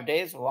 or 5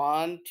 days.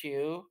 1,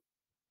 2,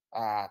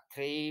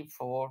 3,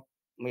 4,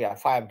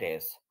 5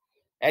 days.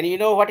 And you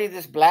know what is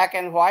this black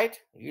and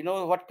white? You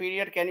know what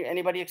period? Can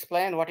anybody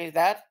explain what is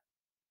that?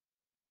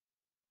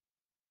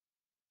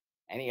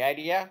 Any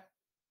idea?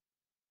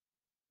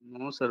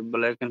 No, sir.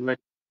 Black and white.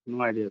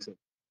 No idea, sir.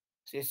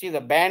 So you see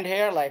the band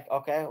here, like,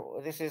 okay,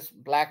 this is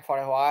black for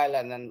a while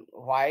and then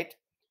white.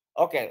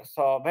 Okay,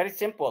 so very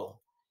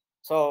simple.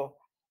 So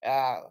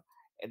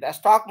the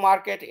stock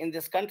market in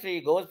this country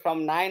goes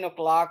from 9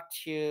 o'clock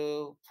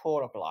to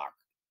 4 o'clock.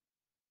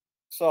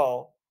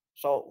 So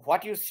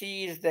what you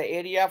see is the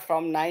area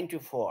from 9 to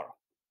 4.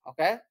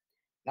 Okay.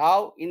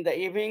 Now in the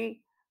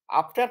evening,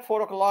 after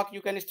 4 o'clock,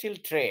 you can still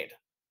trade,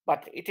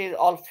 but it is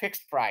all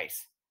fixed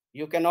price.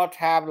 You cannot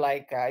have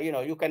like,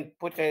 you can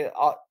put a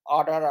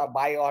order, a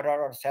buy order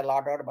or sell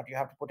order, but you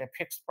have to put a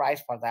fixed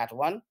price for that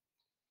one.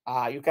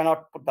 You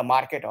cannot put the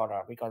market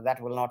order because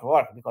that will not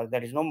work because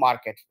there is no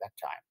market at that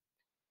time.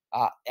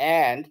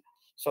 And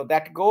so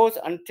that goes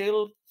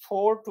until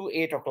 4 to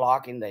 8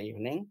 o'clock in the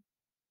evening.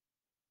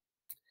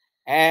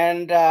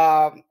 And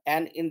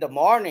in the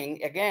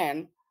morning,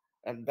 again,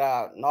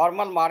 the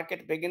normal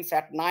market begins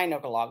at 9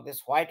 o'clock.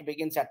 This white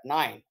begins at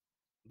 9,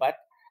 but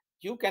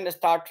you can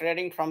start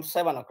trading from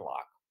 7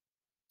 o'clock.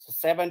 So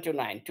 7 to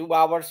 9, 2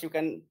 hours you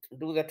can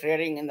do the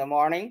trading in the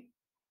morning.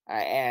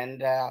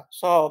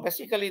 So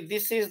basically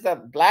this is the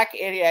black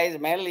area is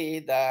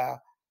mainly the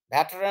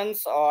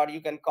veterans, or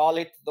you can call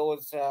it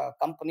those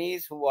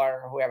companies who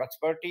have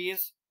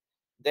expertise.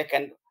 They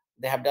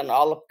have done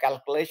all of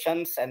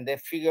calculations, and they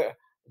figure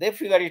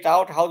it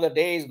out how the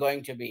day is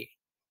going to be,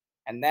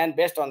 and then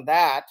based on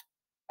that,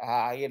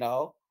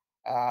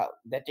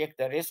 they take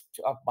the risk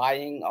of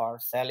buying or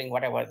selling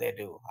whatever they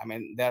do. I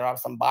mean, there are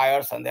some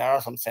buyers and there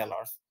are some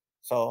sellers,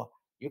 so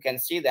you can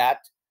see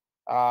that.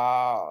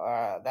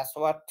 That's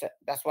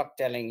what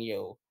telling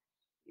you.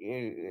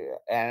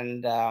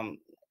 And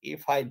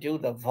if I do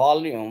the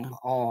volume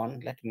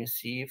on, let me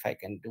see if I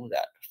can do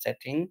that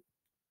setting.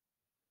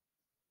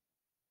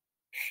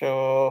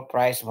 Show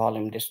price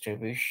volume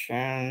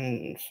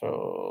distribution.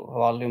 So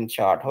volume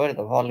chart. Where is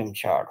the volume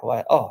chart?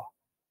 Why? Oh,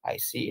 I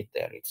see it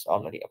there. It's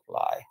already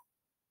applied.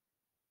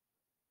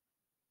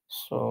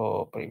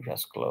 So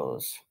previous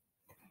close.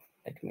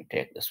 Let me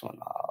take this one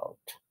out,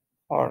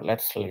 or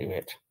let's leave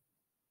it.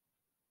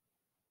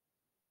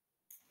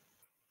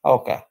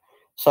 Okay.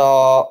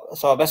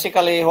 So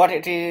basically what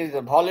it is,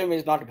 the volume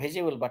is not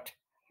visible, but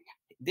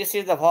this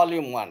is the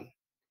volume one.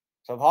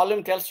 So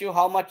volume tells you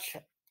how much,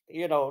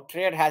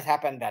 trade has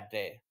happened that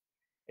day.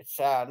 It's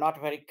not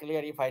very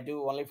clear. If I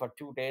do only for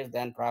 2 days,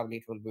 then probably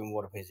it will be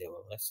more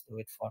visible. Let's do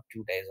it for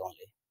 2 days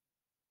only.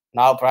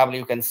 Now probably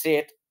you can see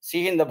it.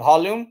 See in the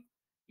volume,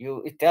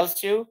 it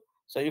tells you.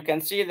 So you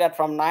can see that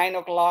from 9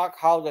 o'clock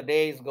how the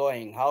day is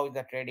going, how is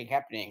the trading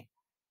happening.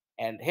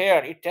 And here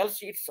it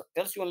tells you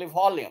only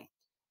volume.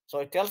 So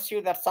it tells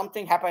you that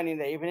something happened in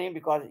the evening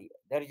because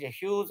there is a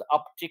huge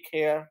uptick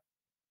here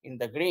in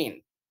the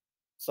green.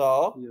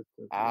 So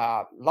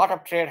a lot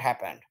of trade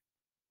happened.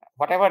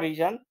 Whatever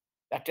reason,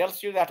 that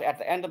tells you that at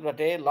the end of the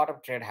day, a lot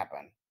of trade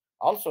happened.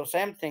 Also,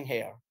 same thing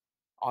here.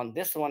 On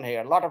this one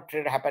here, a lot of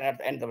trade happened at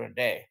the end of the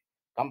day.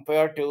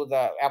 Compared to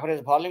the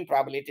average volume,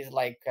 probably it is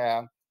like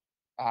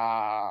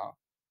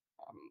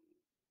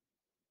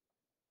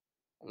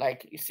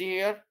you see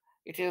here,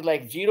 it is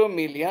like 0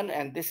 million,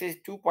 and this is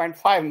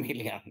 2.5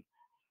 million.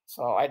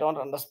 So I don't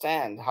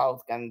understand how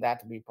can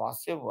that be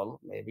possible.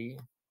 Maybe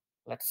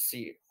let's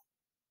see.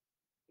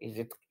 Is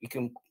it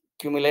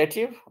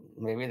cumulative?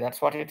 Maybe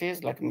that's what it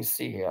is. Let me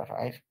see here,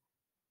 right?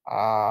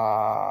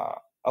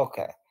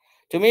 Okay.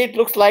 To me, it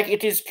looks like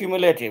it is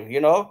cumulative,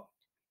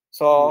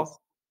 So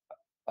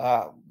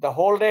the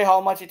whole day, how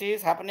much it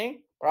is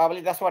happening?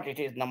 Probably that's what it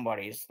is, number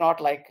is. It's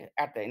not like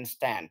at the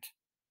instant.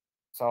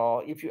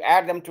 So if you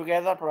add them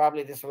together,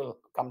 probably this will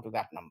come to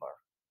that number.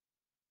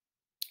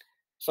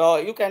 So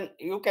you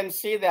can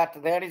see that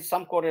there is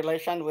some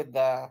correlation with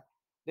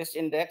this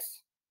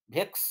index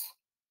VIX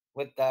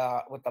with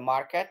the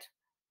market,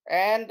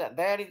 and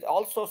there is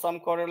also some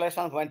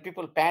correlation when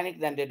people panic,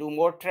 then they do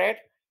more trade,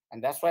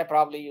 and that's why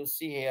probably you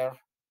see here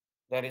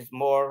there is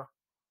more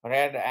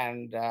red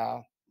and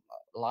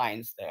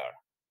lines there.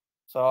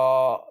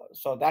 So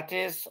that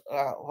is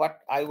what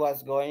I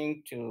was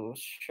going to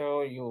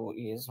show you.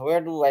 Is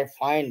where do I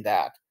find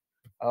that?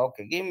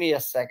 Okay, give me a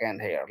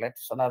second here.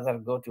 Let's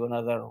go to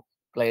another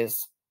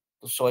place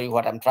to show you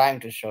what I'm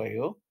trying to show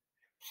you.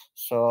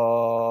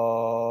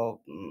 So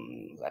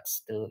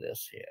let's do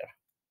this here.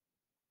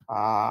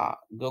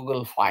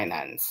 Google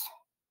Finance.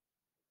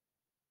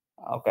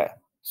 Okay,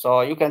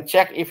 so you can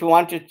check if you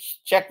want to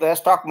check the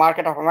stock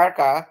market of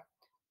America.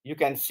 You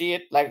can see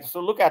it like, so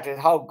look at it,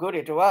 how good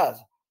it was,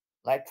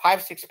 like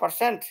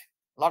 5-6%.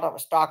 A lot of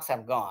stocks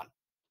have gone.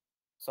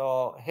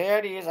 So here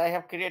it is. I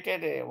have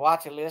created a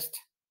watch list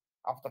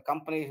of the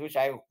companies which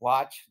I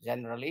watch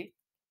generally.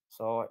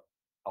 So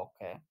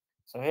okay,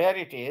 so here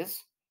it is,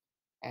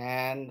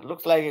 and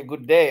looks like a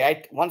good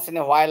day. Once in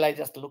a while I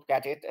just look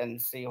at it and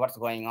see what's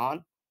going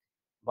on.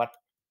 But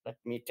let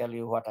me tell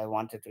you what I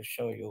wanted to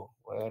show you.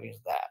 Where is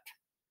that?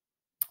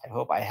 I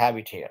hope I have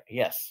it here.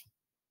 Yes.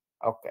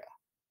 Okay.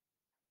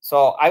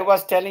 So I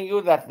was telling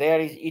you that there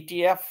is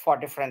ETF for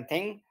different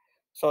thing.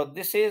 So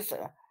this is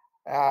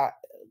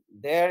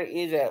there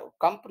is a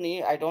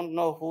company, I don't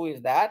know who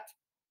is that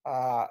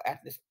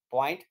at this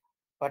point,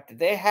 but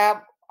they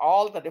have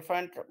all the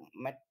different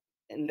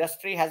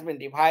industry has been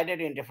divided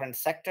in different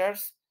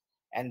sectors,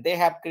 and they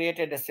have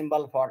created a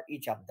symbol for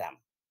each of them.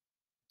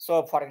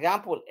 So for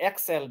example,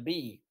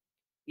 XLB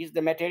is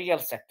the material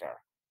sector.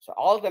 So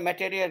all the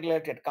material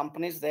related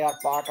companies, they are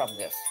part of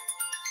this.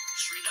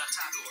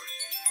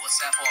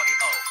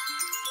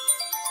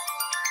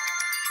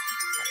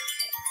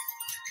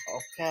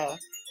 Okay,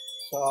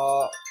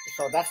 so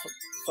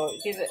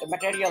it is a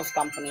materials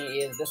company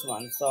is this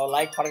one. So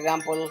like for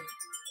example,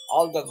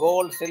 all the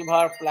gold,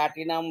 silver,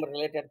 platinum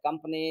related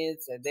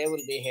companies, they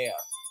will be here.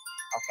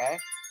 Okay,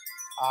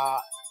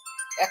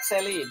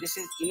 XLE, this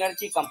is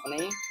energy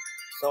company.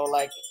 So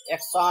like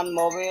Exxon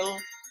Mobil,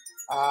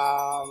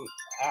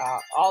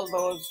 all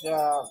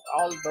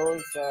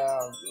those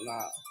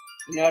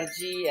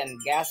energy and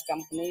gas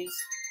companies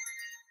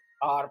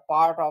are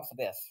part of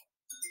this.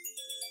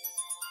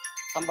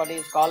 Somebody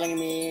is calling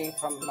me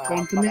from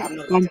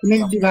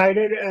company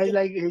divided as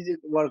like his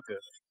worker.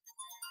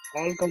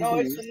 All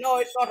companies. No,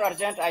 it's not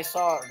urgent. I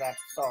saw that.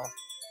 So,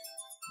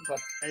 but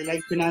I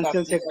like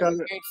financial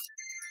sector.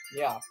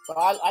 Yeah. So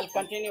I'll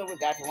continue with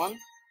that one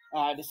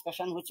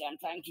discussion, which I'm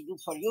trying to do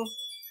for you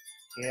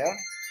here.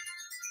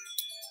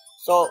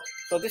 So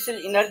this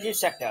is energy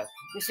sector.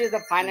 This is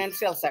the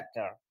financial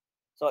sector.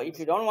 So if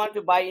you don't want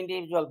to buy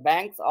individual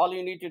banks, all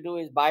you need to do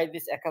is buy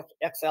this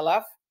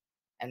XLF,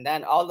 and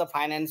then all the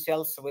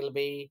financials will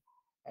be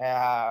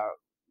are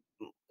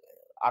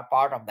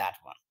part of that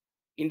one.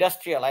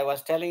 Industrial, I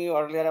was telling you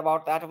earlier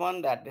about that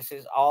one, that this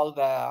is all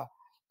the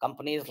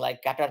companies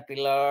like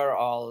Caterpillar,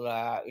 all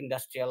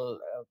industrial,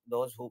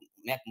 those who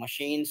make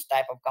machines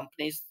type of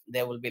companies,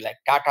 they will be like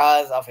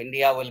Tatas of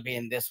India will be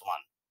in this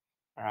one.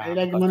 I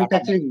like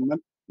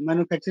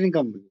manufacturing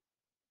company.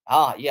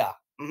 Yeah.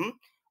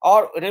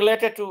 Or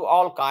related to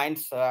all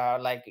kinds,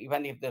 like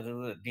even if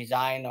the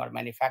design or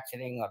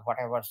manufacturing or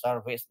whatever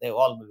service, they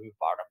all will be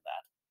part of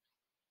that.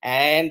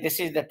 And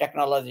this is the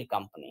technology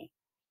company.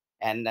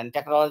 And then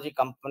technology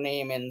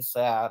company means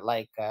all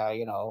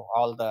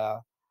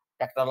the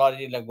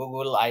technology like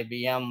Google,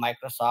 IBM,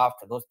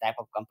 Microsoft, those type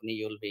of company,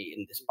 you'll be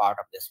in this part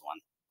of this one.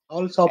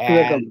 All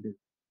software company.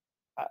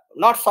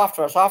 Not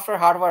software,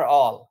 hardware,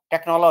 all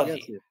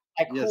technology. Yes.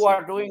 Like who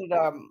are doing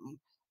the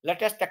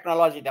latest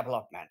technology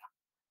development.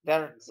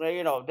 They're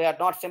they are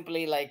not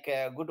simply like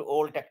good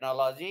old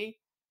technology,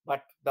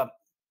 but the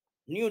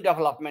new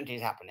development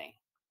is happening.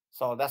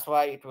 So that's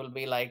why it will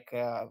be like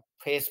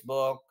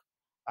Facebook,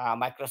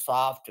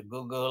 Microsoft,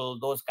 Google,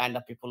 those kind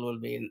of people will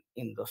be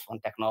in this one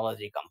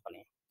technology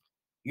company.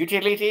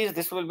 Utilities,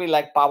 this will be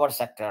like power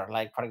sector,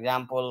 like for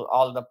example,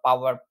 all the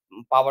power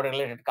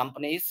related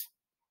companies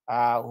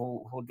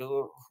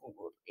who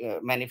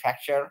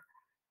manufacture.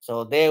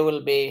 So they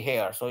will be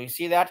here. So you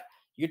see that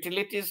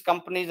utilities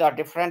companies are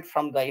different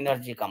from the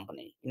energy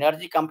company.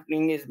 Energy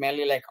company is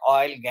mainly like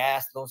oil,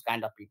 gas, those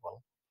kind of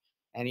people.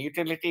 And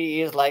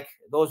utility is like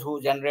those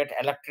who generate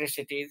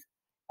electricity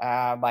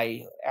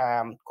by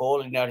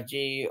coal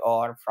energy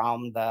or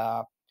from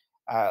the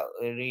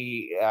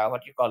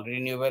what you call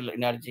renewable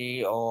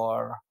energy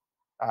or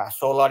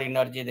solar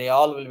energy. They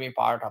all will be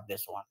part of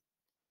this one.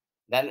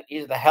 Then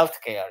is the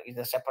healthcare is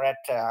a separate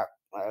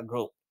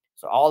group.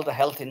 So all the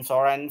health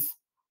insurance,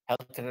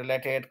 health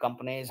related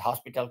companies,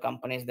 hospital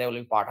companies, they will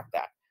be part of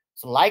that.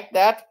 So like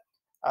that,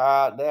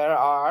 there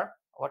are,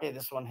 what is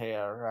this one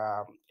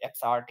here?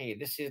 XRT.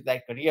 This is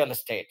like real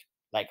estate.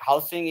 Like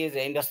housing is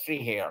the industry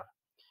here.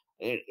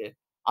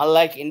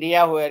 Unlike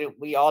India, where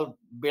we all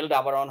build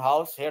our own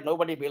house, here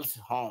nobody builds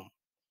home.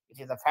 It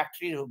is the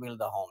factories who build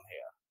the home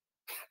here.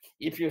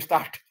 If you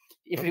start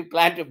if you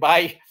plan to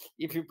buy,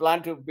 if you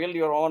plan to build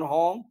your own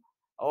home,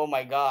 oh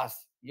my gosh,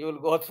 you will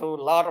go through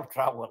a lot of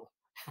trouble.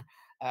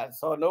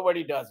 So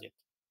nobody does it.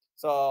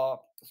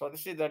 So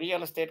this is the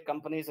real estate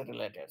companies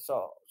related.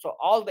 So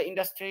all the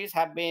industries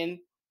have been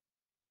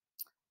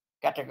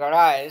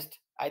categorized.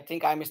 I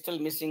think I'm still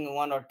missing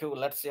one or two.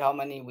 Let's see how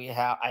many we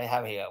have. I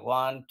have here: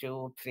 one,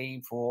 two,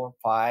 three, four,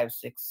 five,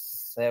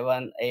 six,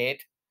 seven,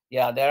 eight.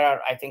 Yeah, there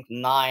are, I think,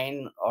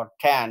 9 or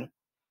 10.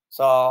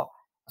 So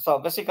so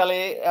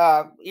basically,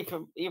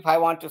 if I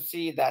want to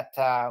see that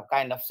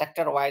kind of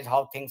sector wise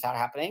how things are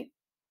happening,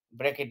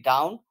 break it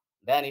down,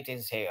 then it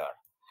is here.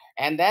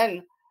 And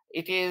then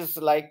it is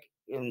like,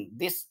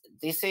 this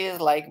is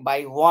like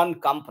by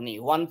one company,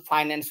 one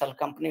financial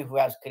company who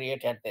has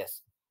created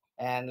this.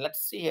 And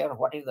let's see here,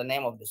 what is the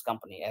name of this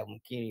company? I'm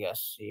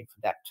curious if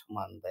that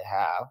one they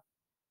have.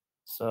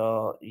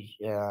 So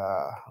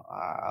yeah,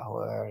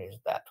 where is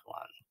that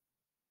one?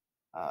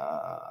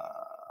 uh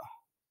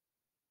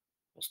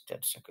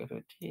State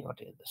security, what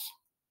is this?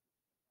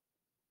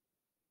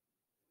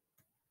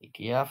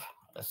 ETF.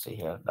 Let's see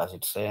here, does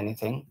it say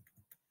anything?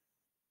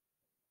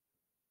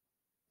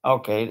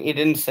 Okay, it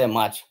didn't say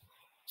much.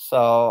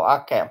 So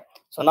okay,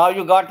 so now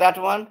you got that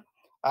one,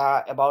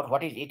 about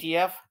what is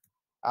ETF.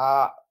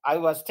 I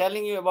was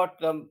telling you about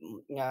the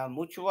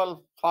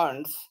mutual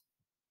funds.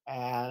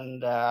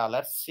 And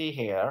let's see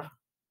here,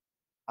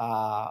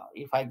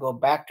 if I go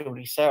back to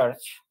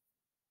research,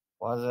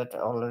 was it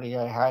already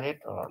I had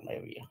it, or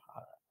maybe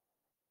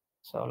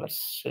so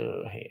let's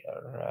see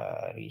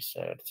here,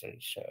 research,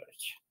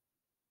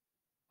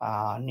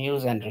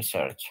 news and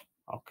research.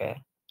 Okay.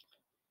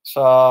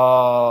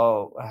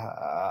 So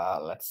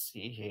let's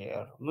see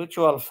here,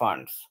 mutual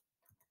funds.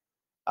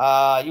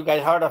 You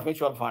guys heard of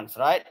mutual funds,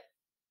 right?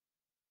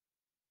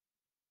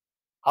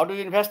 How do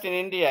you invest in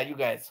India, you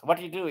guys? What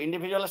do you do?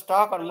 Individual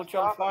stock or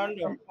mutual fund?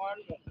 Or...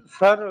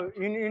 Sir,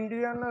 in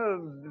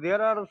Indian,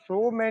 there are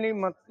so many,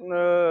 at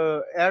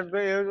the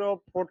age of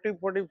 40,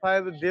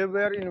 45, they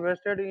were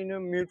invested in a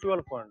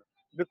mutual fund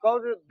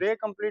because they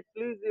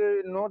completely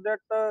know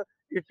that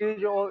it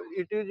is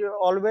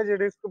always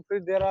risk free.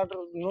 There are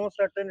no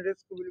certain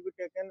risk will be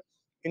taken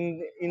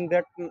in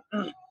that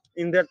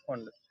in that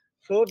fund.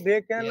 So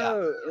they can,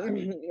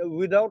 Yeah.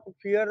 without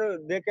fear,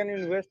 they can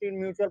invest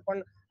in mutual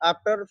fund.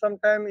 After some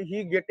time,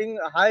 he getting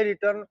high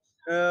return,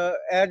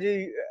 as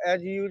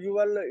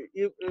usual.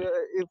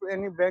 If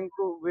any bank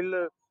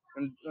will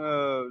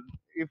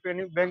if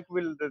any bank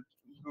will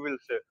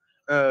say,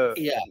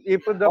 Yeah.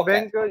 if the Okay.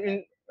 bank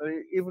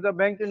if the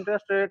bank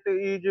interest rate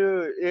is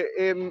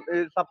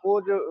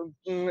suppose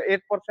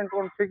 8%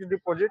 on fixed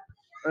deposit,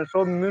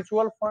 so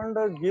mutual fund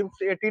gives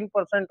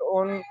 18%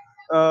 on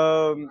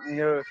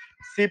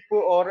SIP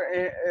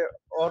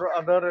or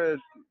other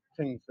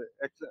things.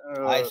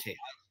 I Uh, see.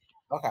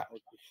 Okay.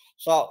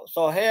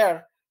 So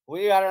here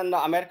we are on the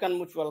American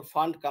Mutual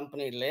Fund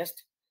Company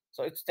list.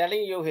 So it's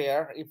telling you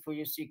here, if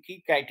you see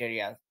key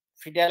criteria,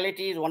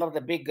 Fidelity is one of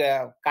the big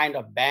kind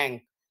of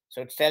bank.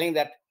 So it's telling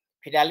that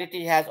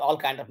Fidelity has all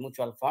kind of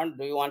mutual fund.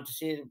 Do you want to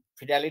see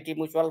Fidelity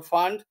Mutual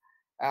Fund,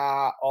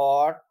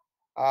 or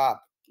uh,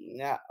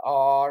 yeah,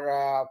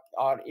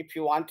 or if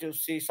you want to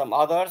see some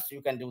others,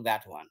 you can do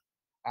that one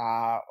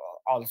uh,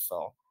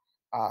 also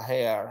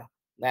here.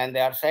 Then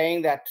they are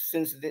saying that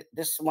since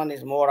this one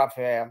is more of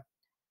a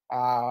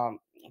um,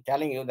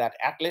 telling you that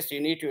at least you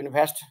need to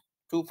invest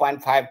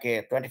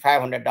 2.5K,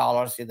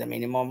 $2,500 is the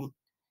minimum.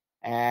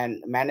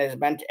 And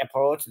management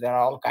approach, there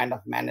are all kind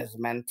of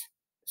management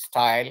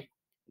style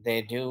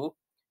they do.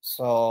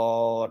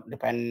 So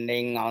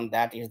depending on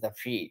that is the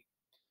fee.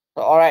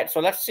 So all right, so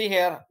let's see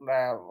here.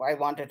 I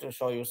wanted to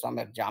show you some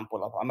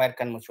example of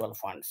American mutual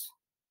funds.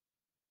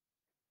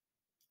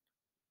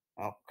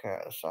 Okay,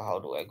 so how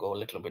do I go a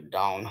little bit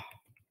down?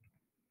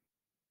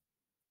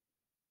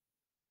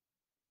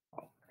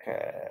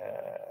 Okay.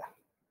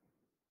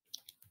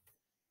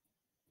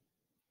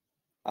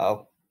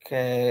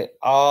 Okay,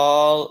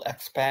 all,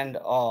 expand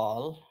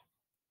all,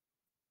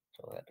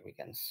 so that we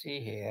can see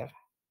here.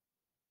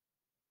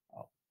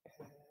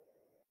 Okay.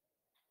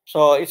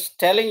 So it's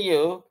telling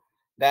you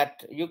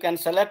that you can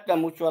select the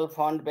mutual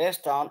fund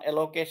based on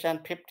allocation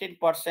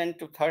 15%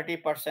 to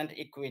 30%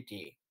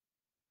 equity,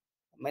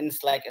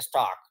 means like a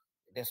stock,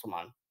 this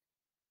one,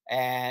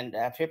 and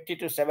 50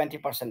 to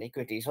 70%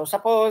 equity. So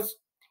suppose,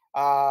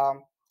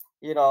 um,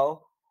 you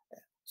know,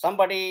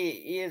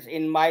 somebody is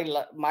in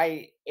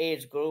my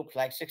age group,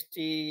 like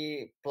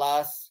 60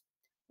 plus.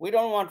 We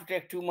don't want to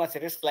take too much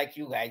risk like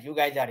you guys. You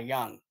guys are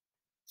young.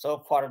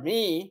 So for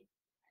me,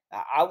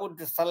 I would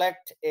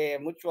select a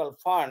mutual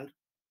fund,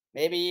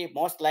 maybe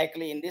most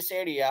likely in this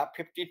area,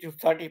 50 to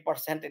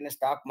 30% in the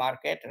stock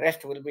market.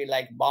 Rest will be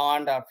like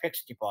bond or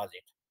fixed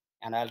deposit.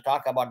 And I'll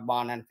talk about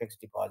bond and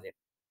fixed deposit.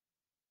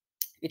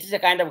 It is a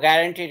kind of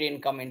guaranteed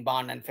income in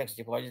bond and fixed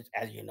deposits,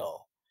 as you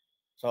know.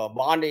 So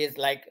bond is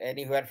like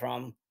anywhere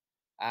from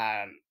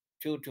um,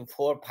 2 to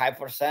 4,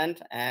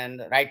 5%,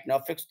 and right now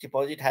fixed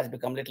deposit has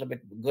become a little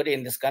bit good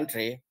in this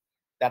country.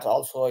 That's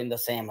also in the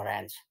same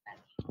range.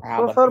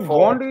 So, But sir,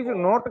 before, bond is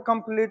not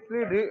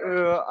completely,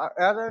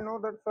 as I know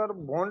that, sir,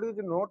 bond is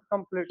not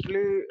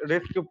completely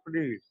risk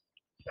free.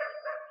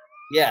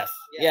 yes,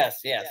 yes,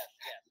 yes.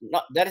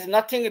 There is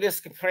nothing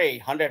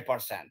risk-free, 100%,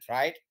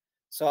 right?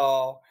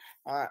 So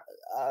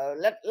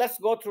let's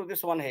go through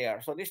this one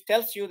here. So this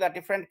tells you that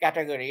different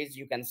categories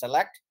you can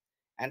select.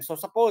 And so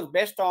suppose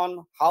based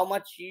on how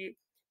much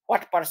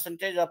what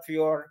percentage of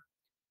your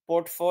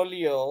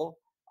portfolio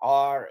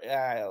or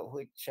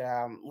which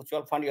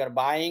mutual fund you are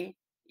buying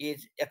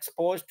is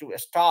exposed to a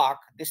stock,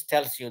 this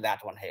tells you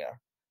that one here.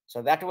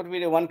 So that would be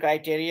the one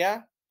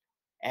criteria.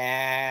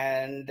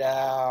 And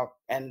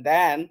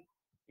then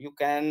you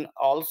can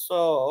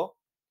also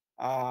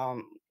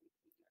um,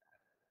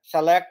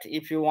 select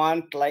if you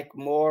want like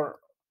more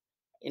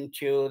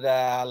into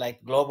the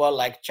like global,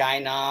 like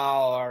China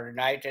or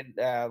United,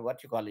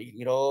 what you call it,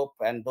 Europe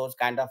and those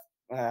kind of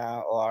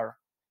or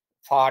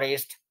Far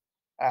East.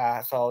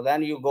 So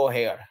then you go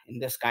here in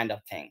this kind of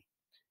thing.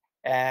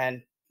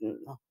 And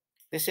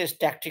this is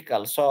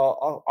tactical. So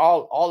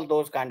all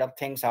those kind of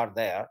things are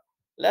there.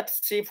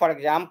 Let's see, for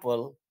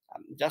example,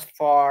 just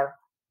for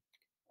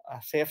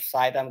a safe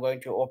side, I'm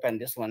going to open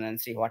this one and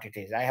see what it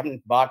is. I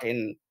haven't bought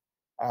in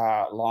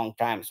a long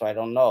time, so I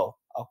don't know.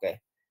 Okay.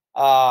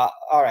 All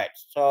right.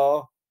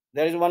 So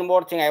there is one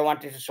more thing I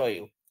wanted to show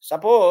you.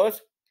 Suppose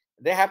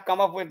they have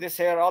come up with this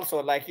here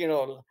also, like, there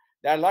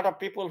are a lot of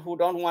people who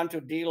don't want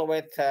to deal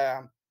with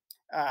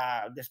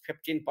this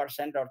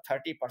 15% or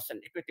 30%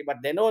 equity, but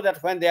they know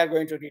that when they are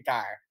going to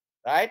retire,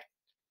 right?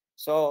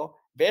 So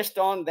based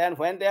on then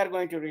when they are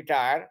going to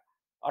retire,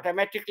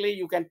 automatically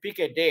you can pick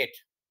a date.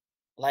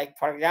 Like,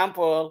 for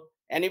example,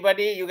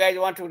 anybody, you guys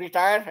want to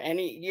retire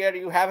any year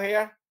you have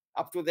here,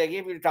 up to they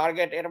give you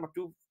target at about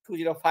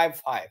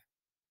 2055.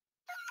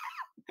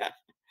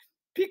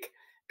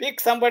 pick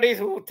somebody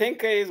who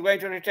think is going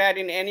to retire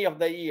in any of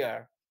the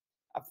year.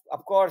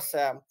 Of course,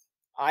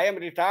 I am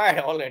retired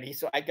already,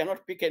 so I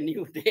cannot pick a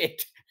new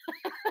date.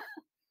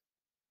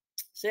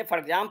 Say, for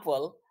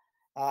example,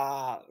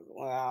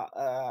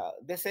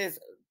 this is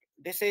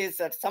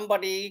that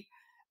somebody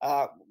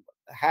uh,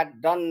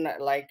 had done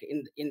like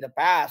in the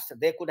past.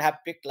 They could have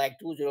picked like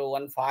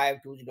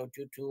 2015,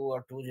 2022,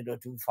 or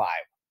 2025.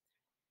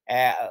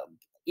 Uh,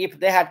 if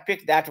they had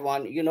picked that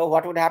one, you know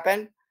what would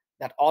happen?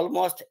 That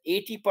almost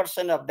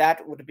 80% of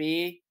that would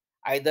be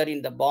either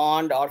in the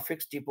bond or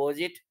fixed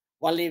deposit.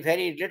 Only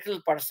very little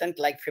percent,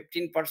 like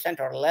 15%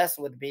 or less,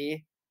 would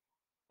be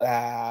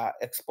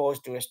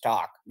exposed to a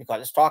stock,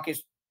 because stock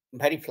is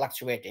very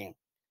fluctuating.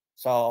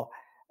 So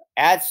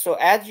as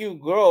you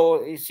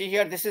grow, you see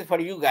here, this is for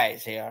you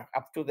guys here.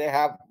 Up to they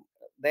have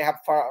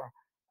for,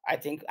 I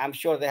think, I'm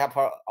sure they have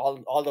for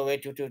all the way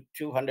to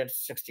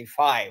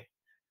 265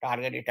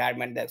 target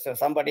retirement there. So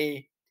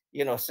somebody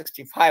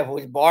 65 who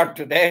is born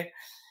today,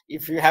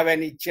 if you have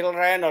any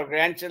children or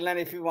grandchildren,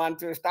 if you want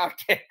to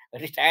start a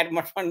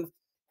retirement fund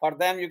for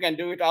them, you can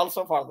do it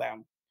also for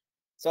them.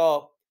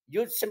 So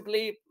you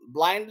simply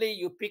blindly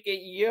you pick a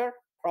year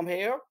from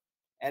here,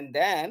 and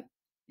then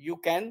you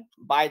can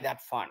buy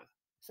that fund.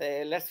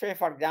 Say, let's say,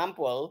 for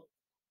example,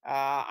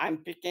 I'm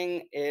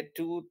picking a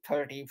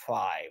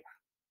 235,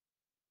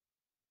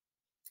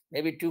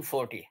 maybe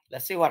 240.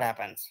 Let's see what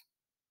happens.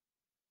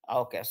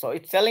 Okay, so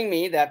it's telling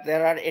me that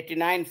there are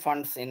 89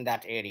 funds in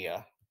that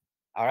area.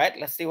 All right,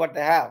 let's see what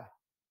they have.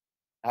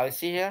 Now you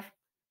see here.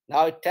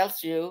 Now it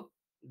tells you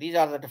these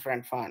are the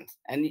different funds,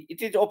 and it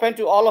is open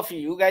to all of you.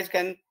 You guys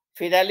can,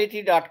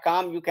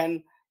 fidelity.com. You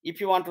can, if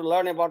you want to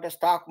learn about the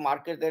stock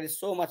market, there is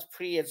so much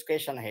free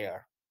education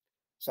here.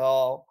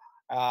 So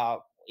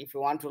if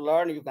you want to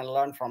learn, you can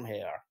learn from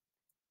here.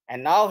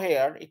 And now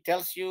here it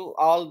tells you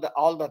all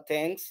the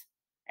things,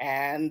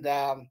 and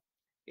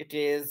it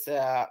is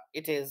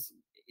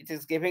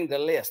giving the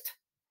list.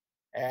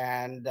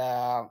 And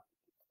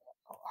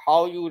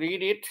how you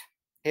read it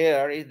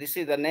here is, this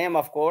is the name,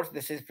 of course.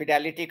 This is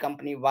Fidelity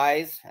Company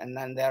Wise, and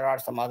then there are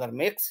some other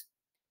mix.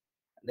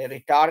 They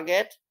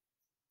retarget,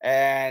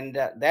 and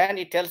then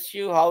it tells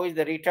you how is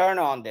the return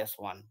on this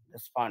one,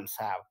 these funds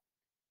have.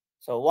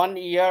 So 1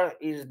 year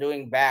is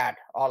doing bad,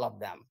 all of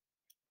them.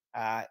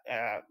 Uh,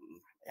 uh,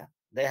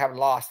 they have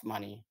lost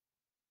money.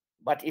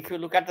 But if you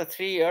look at the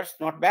 3 years,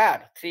 not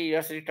bad. 3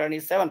 years return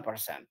is 7%,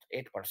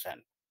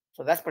 8%.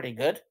 So that's pretty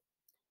good.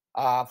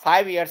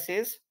 5 years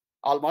is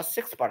almost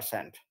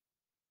 6%.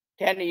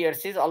 10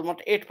 years is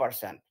almost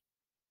 8%.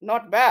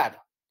 Not bad.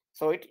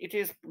 So it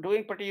is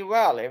doing pretty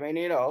well. I mean,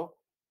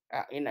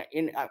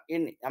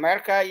 in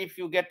America, if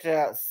you get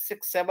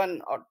 6,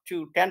 7, or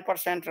to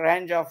 10%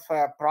 range of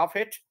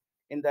profit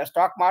in the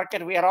stock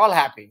market, we are all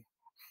happy.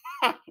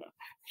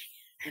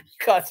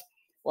 Because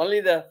only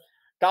the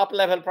top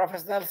level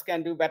professionals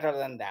can do better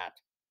than that.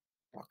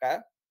 Okay.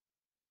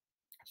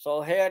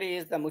 So here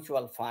is the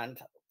mutual fund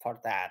for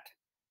that.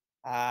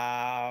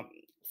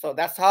 So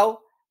that's how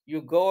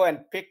you go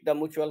and pick the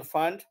mutual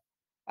fund,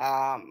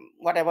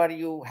 whatever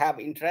you have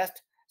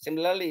interest.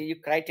 Similarly, you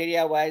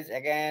criteria wise,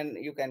 again,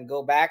 you can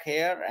go back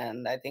here,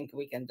 and I think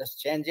we can just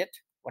change it,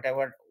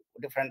 whatever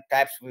different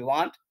types we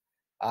want.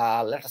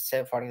 Let us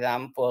say, for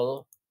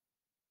example,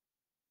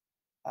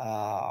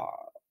 uh,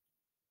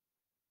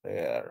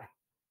 where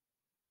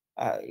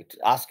it's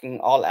asking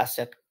all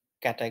asset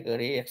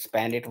category,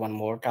 expand it one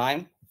more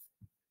time.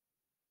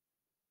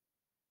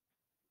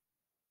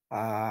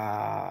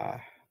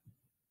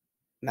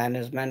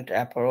 Management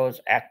approach,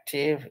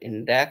 active,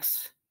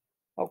 index.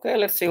 Okay,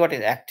 let's see what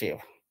is active.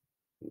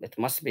 It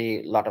must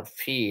be a lot of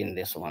fee in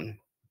this one.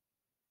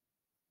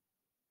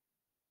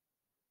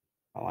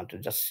 I want to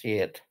just see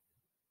it.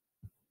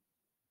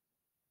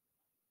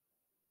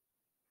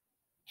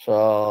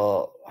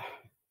 So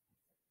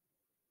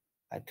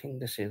I think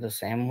this is the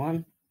same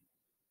one.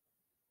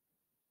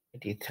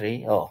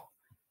 83. Oh,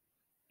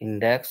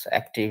 index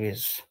active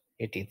is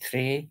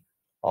 83.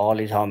 All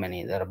is how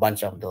many? There are a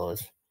bunch of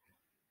those.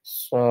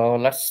 So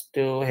let's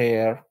do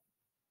here.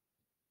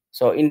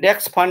 So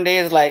index fund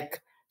is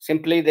like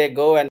simply they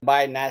go and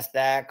buy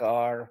NASDAQ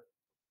or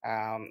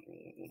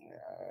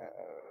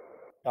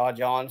Dow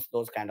Jones,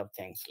 those kind of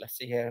things. Let's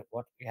see here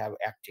what we have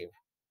active.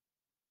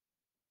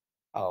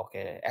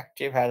 Okay,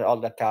 active has all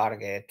the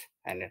target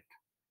and it.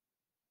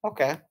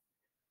 Okay,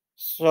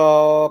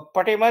 so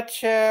pretty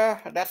much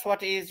that's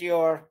what is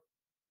your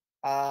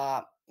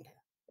uh,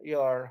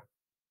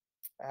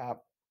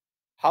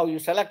 how you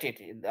select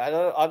it. The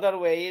other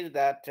way is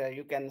that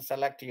you can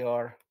select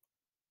your.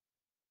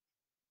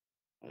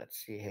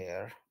 Let's see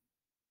here.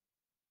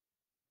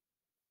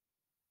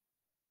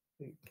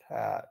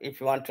 If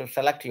you want to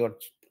select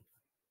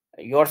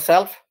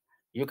yourself,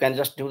 you can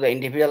just do the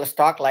individual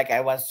stock like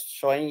I was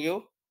showing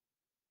you.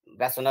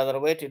 That's another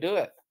way to do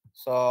it.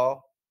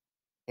 So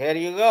here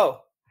you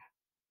go.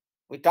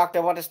 We talked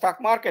about the stock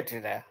market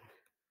today.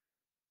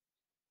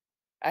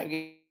 I give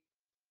you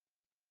one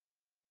minute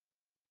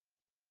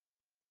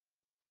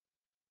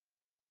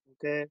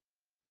to Okay.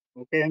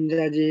 Okay,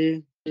 Hamza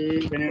ji.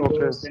 Okay.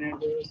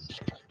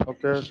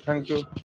 Okay. Thank you.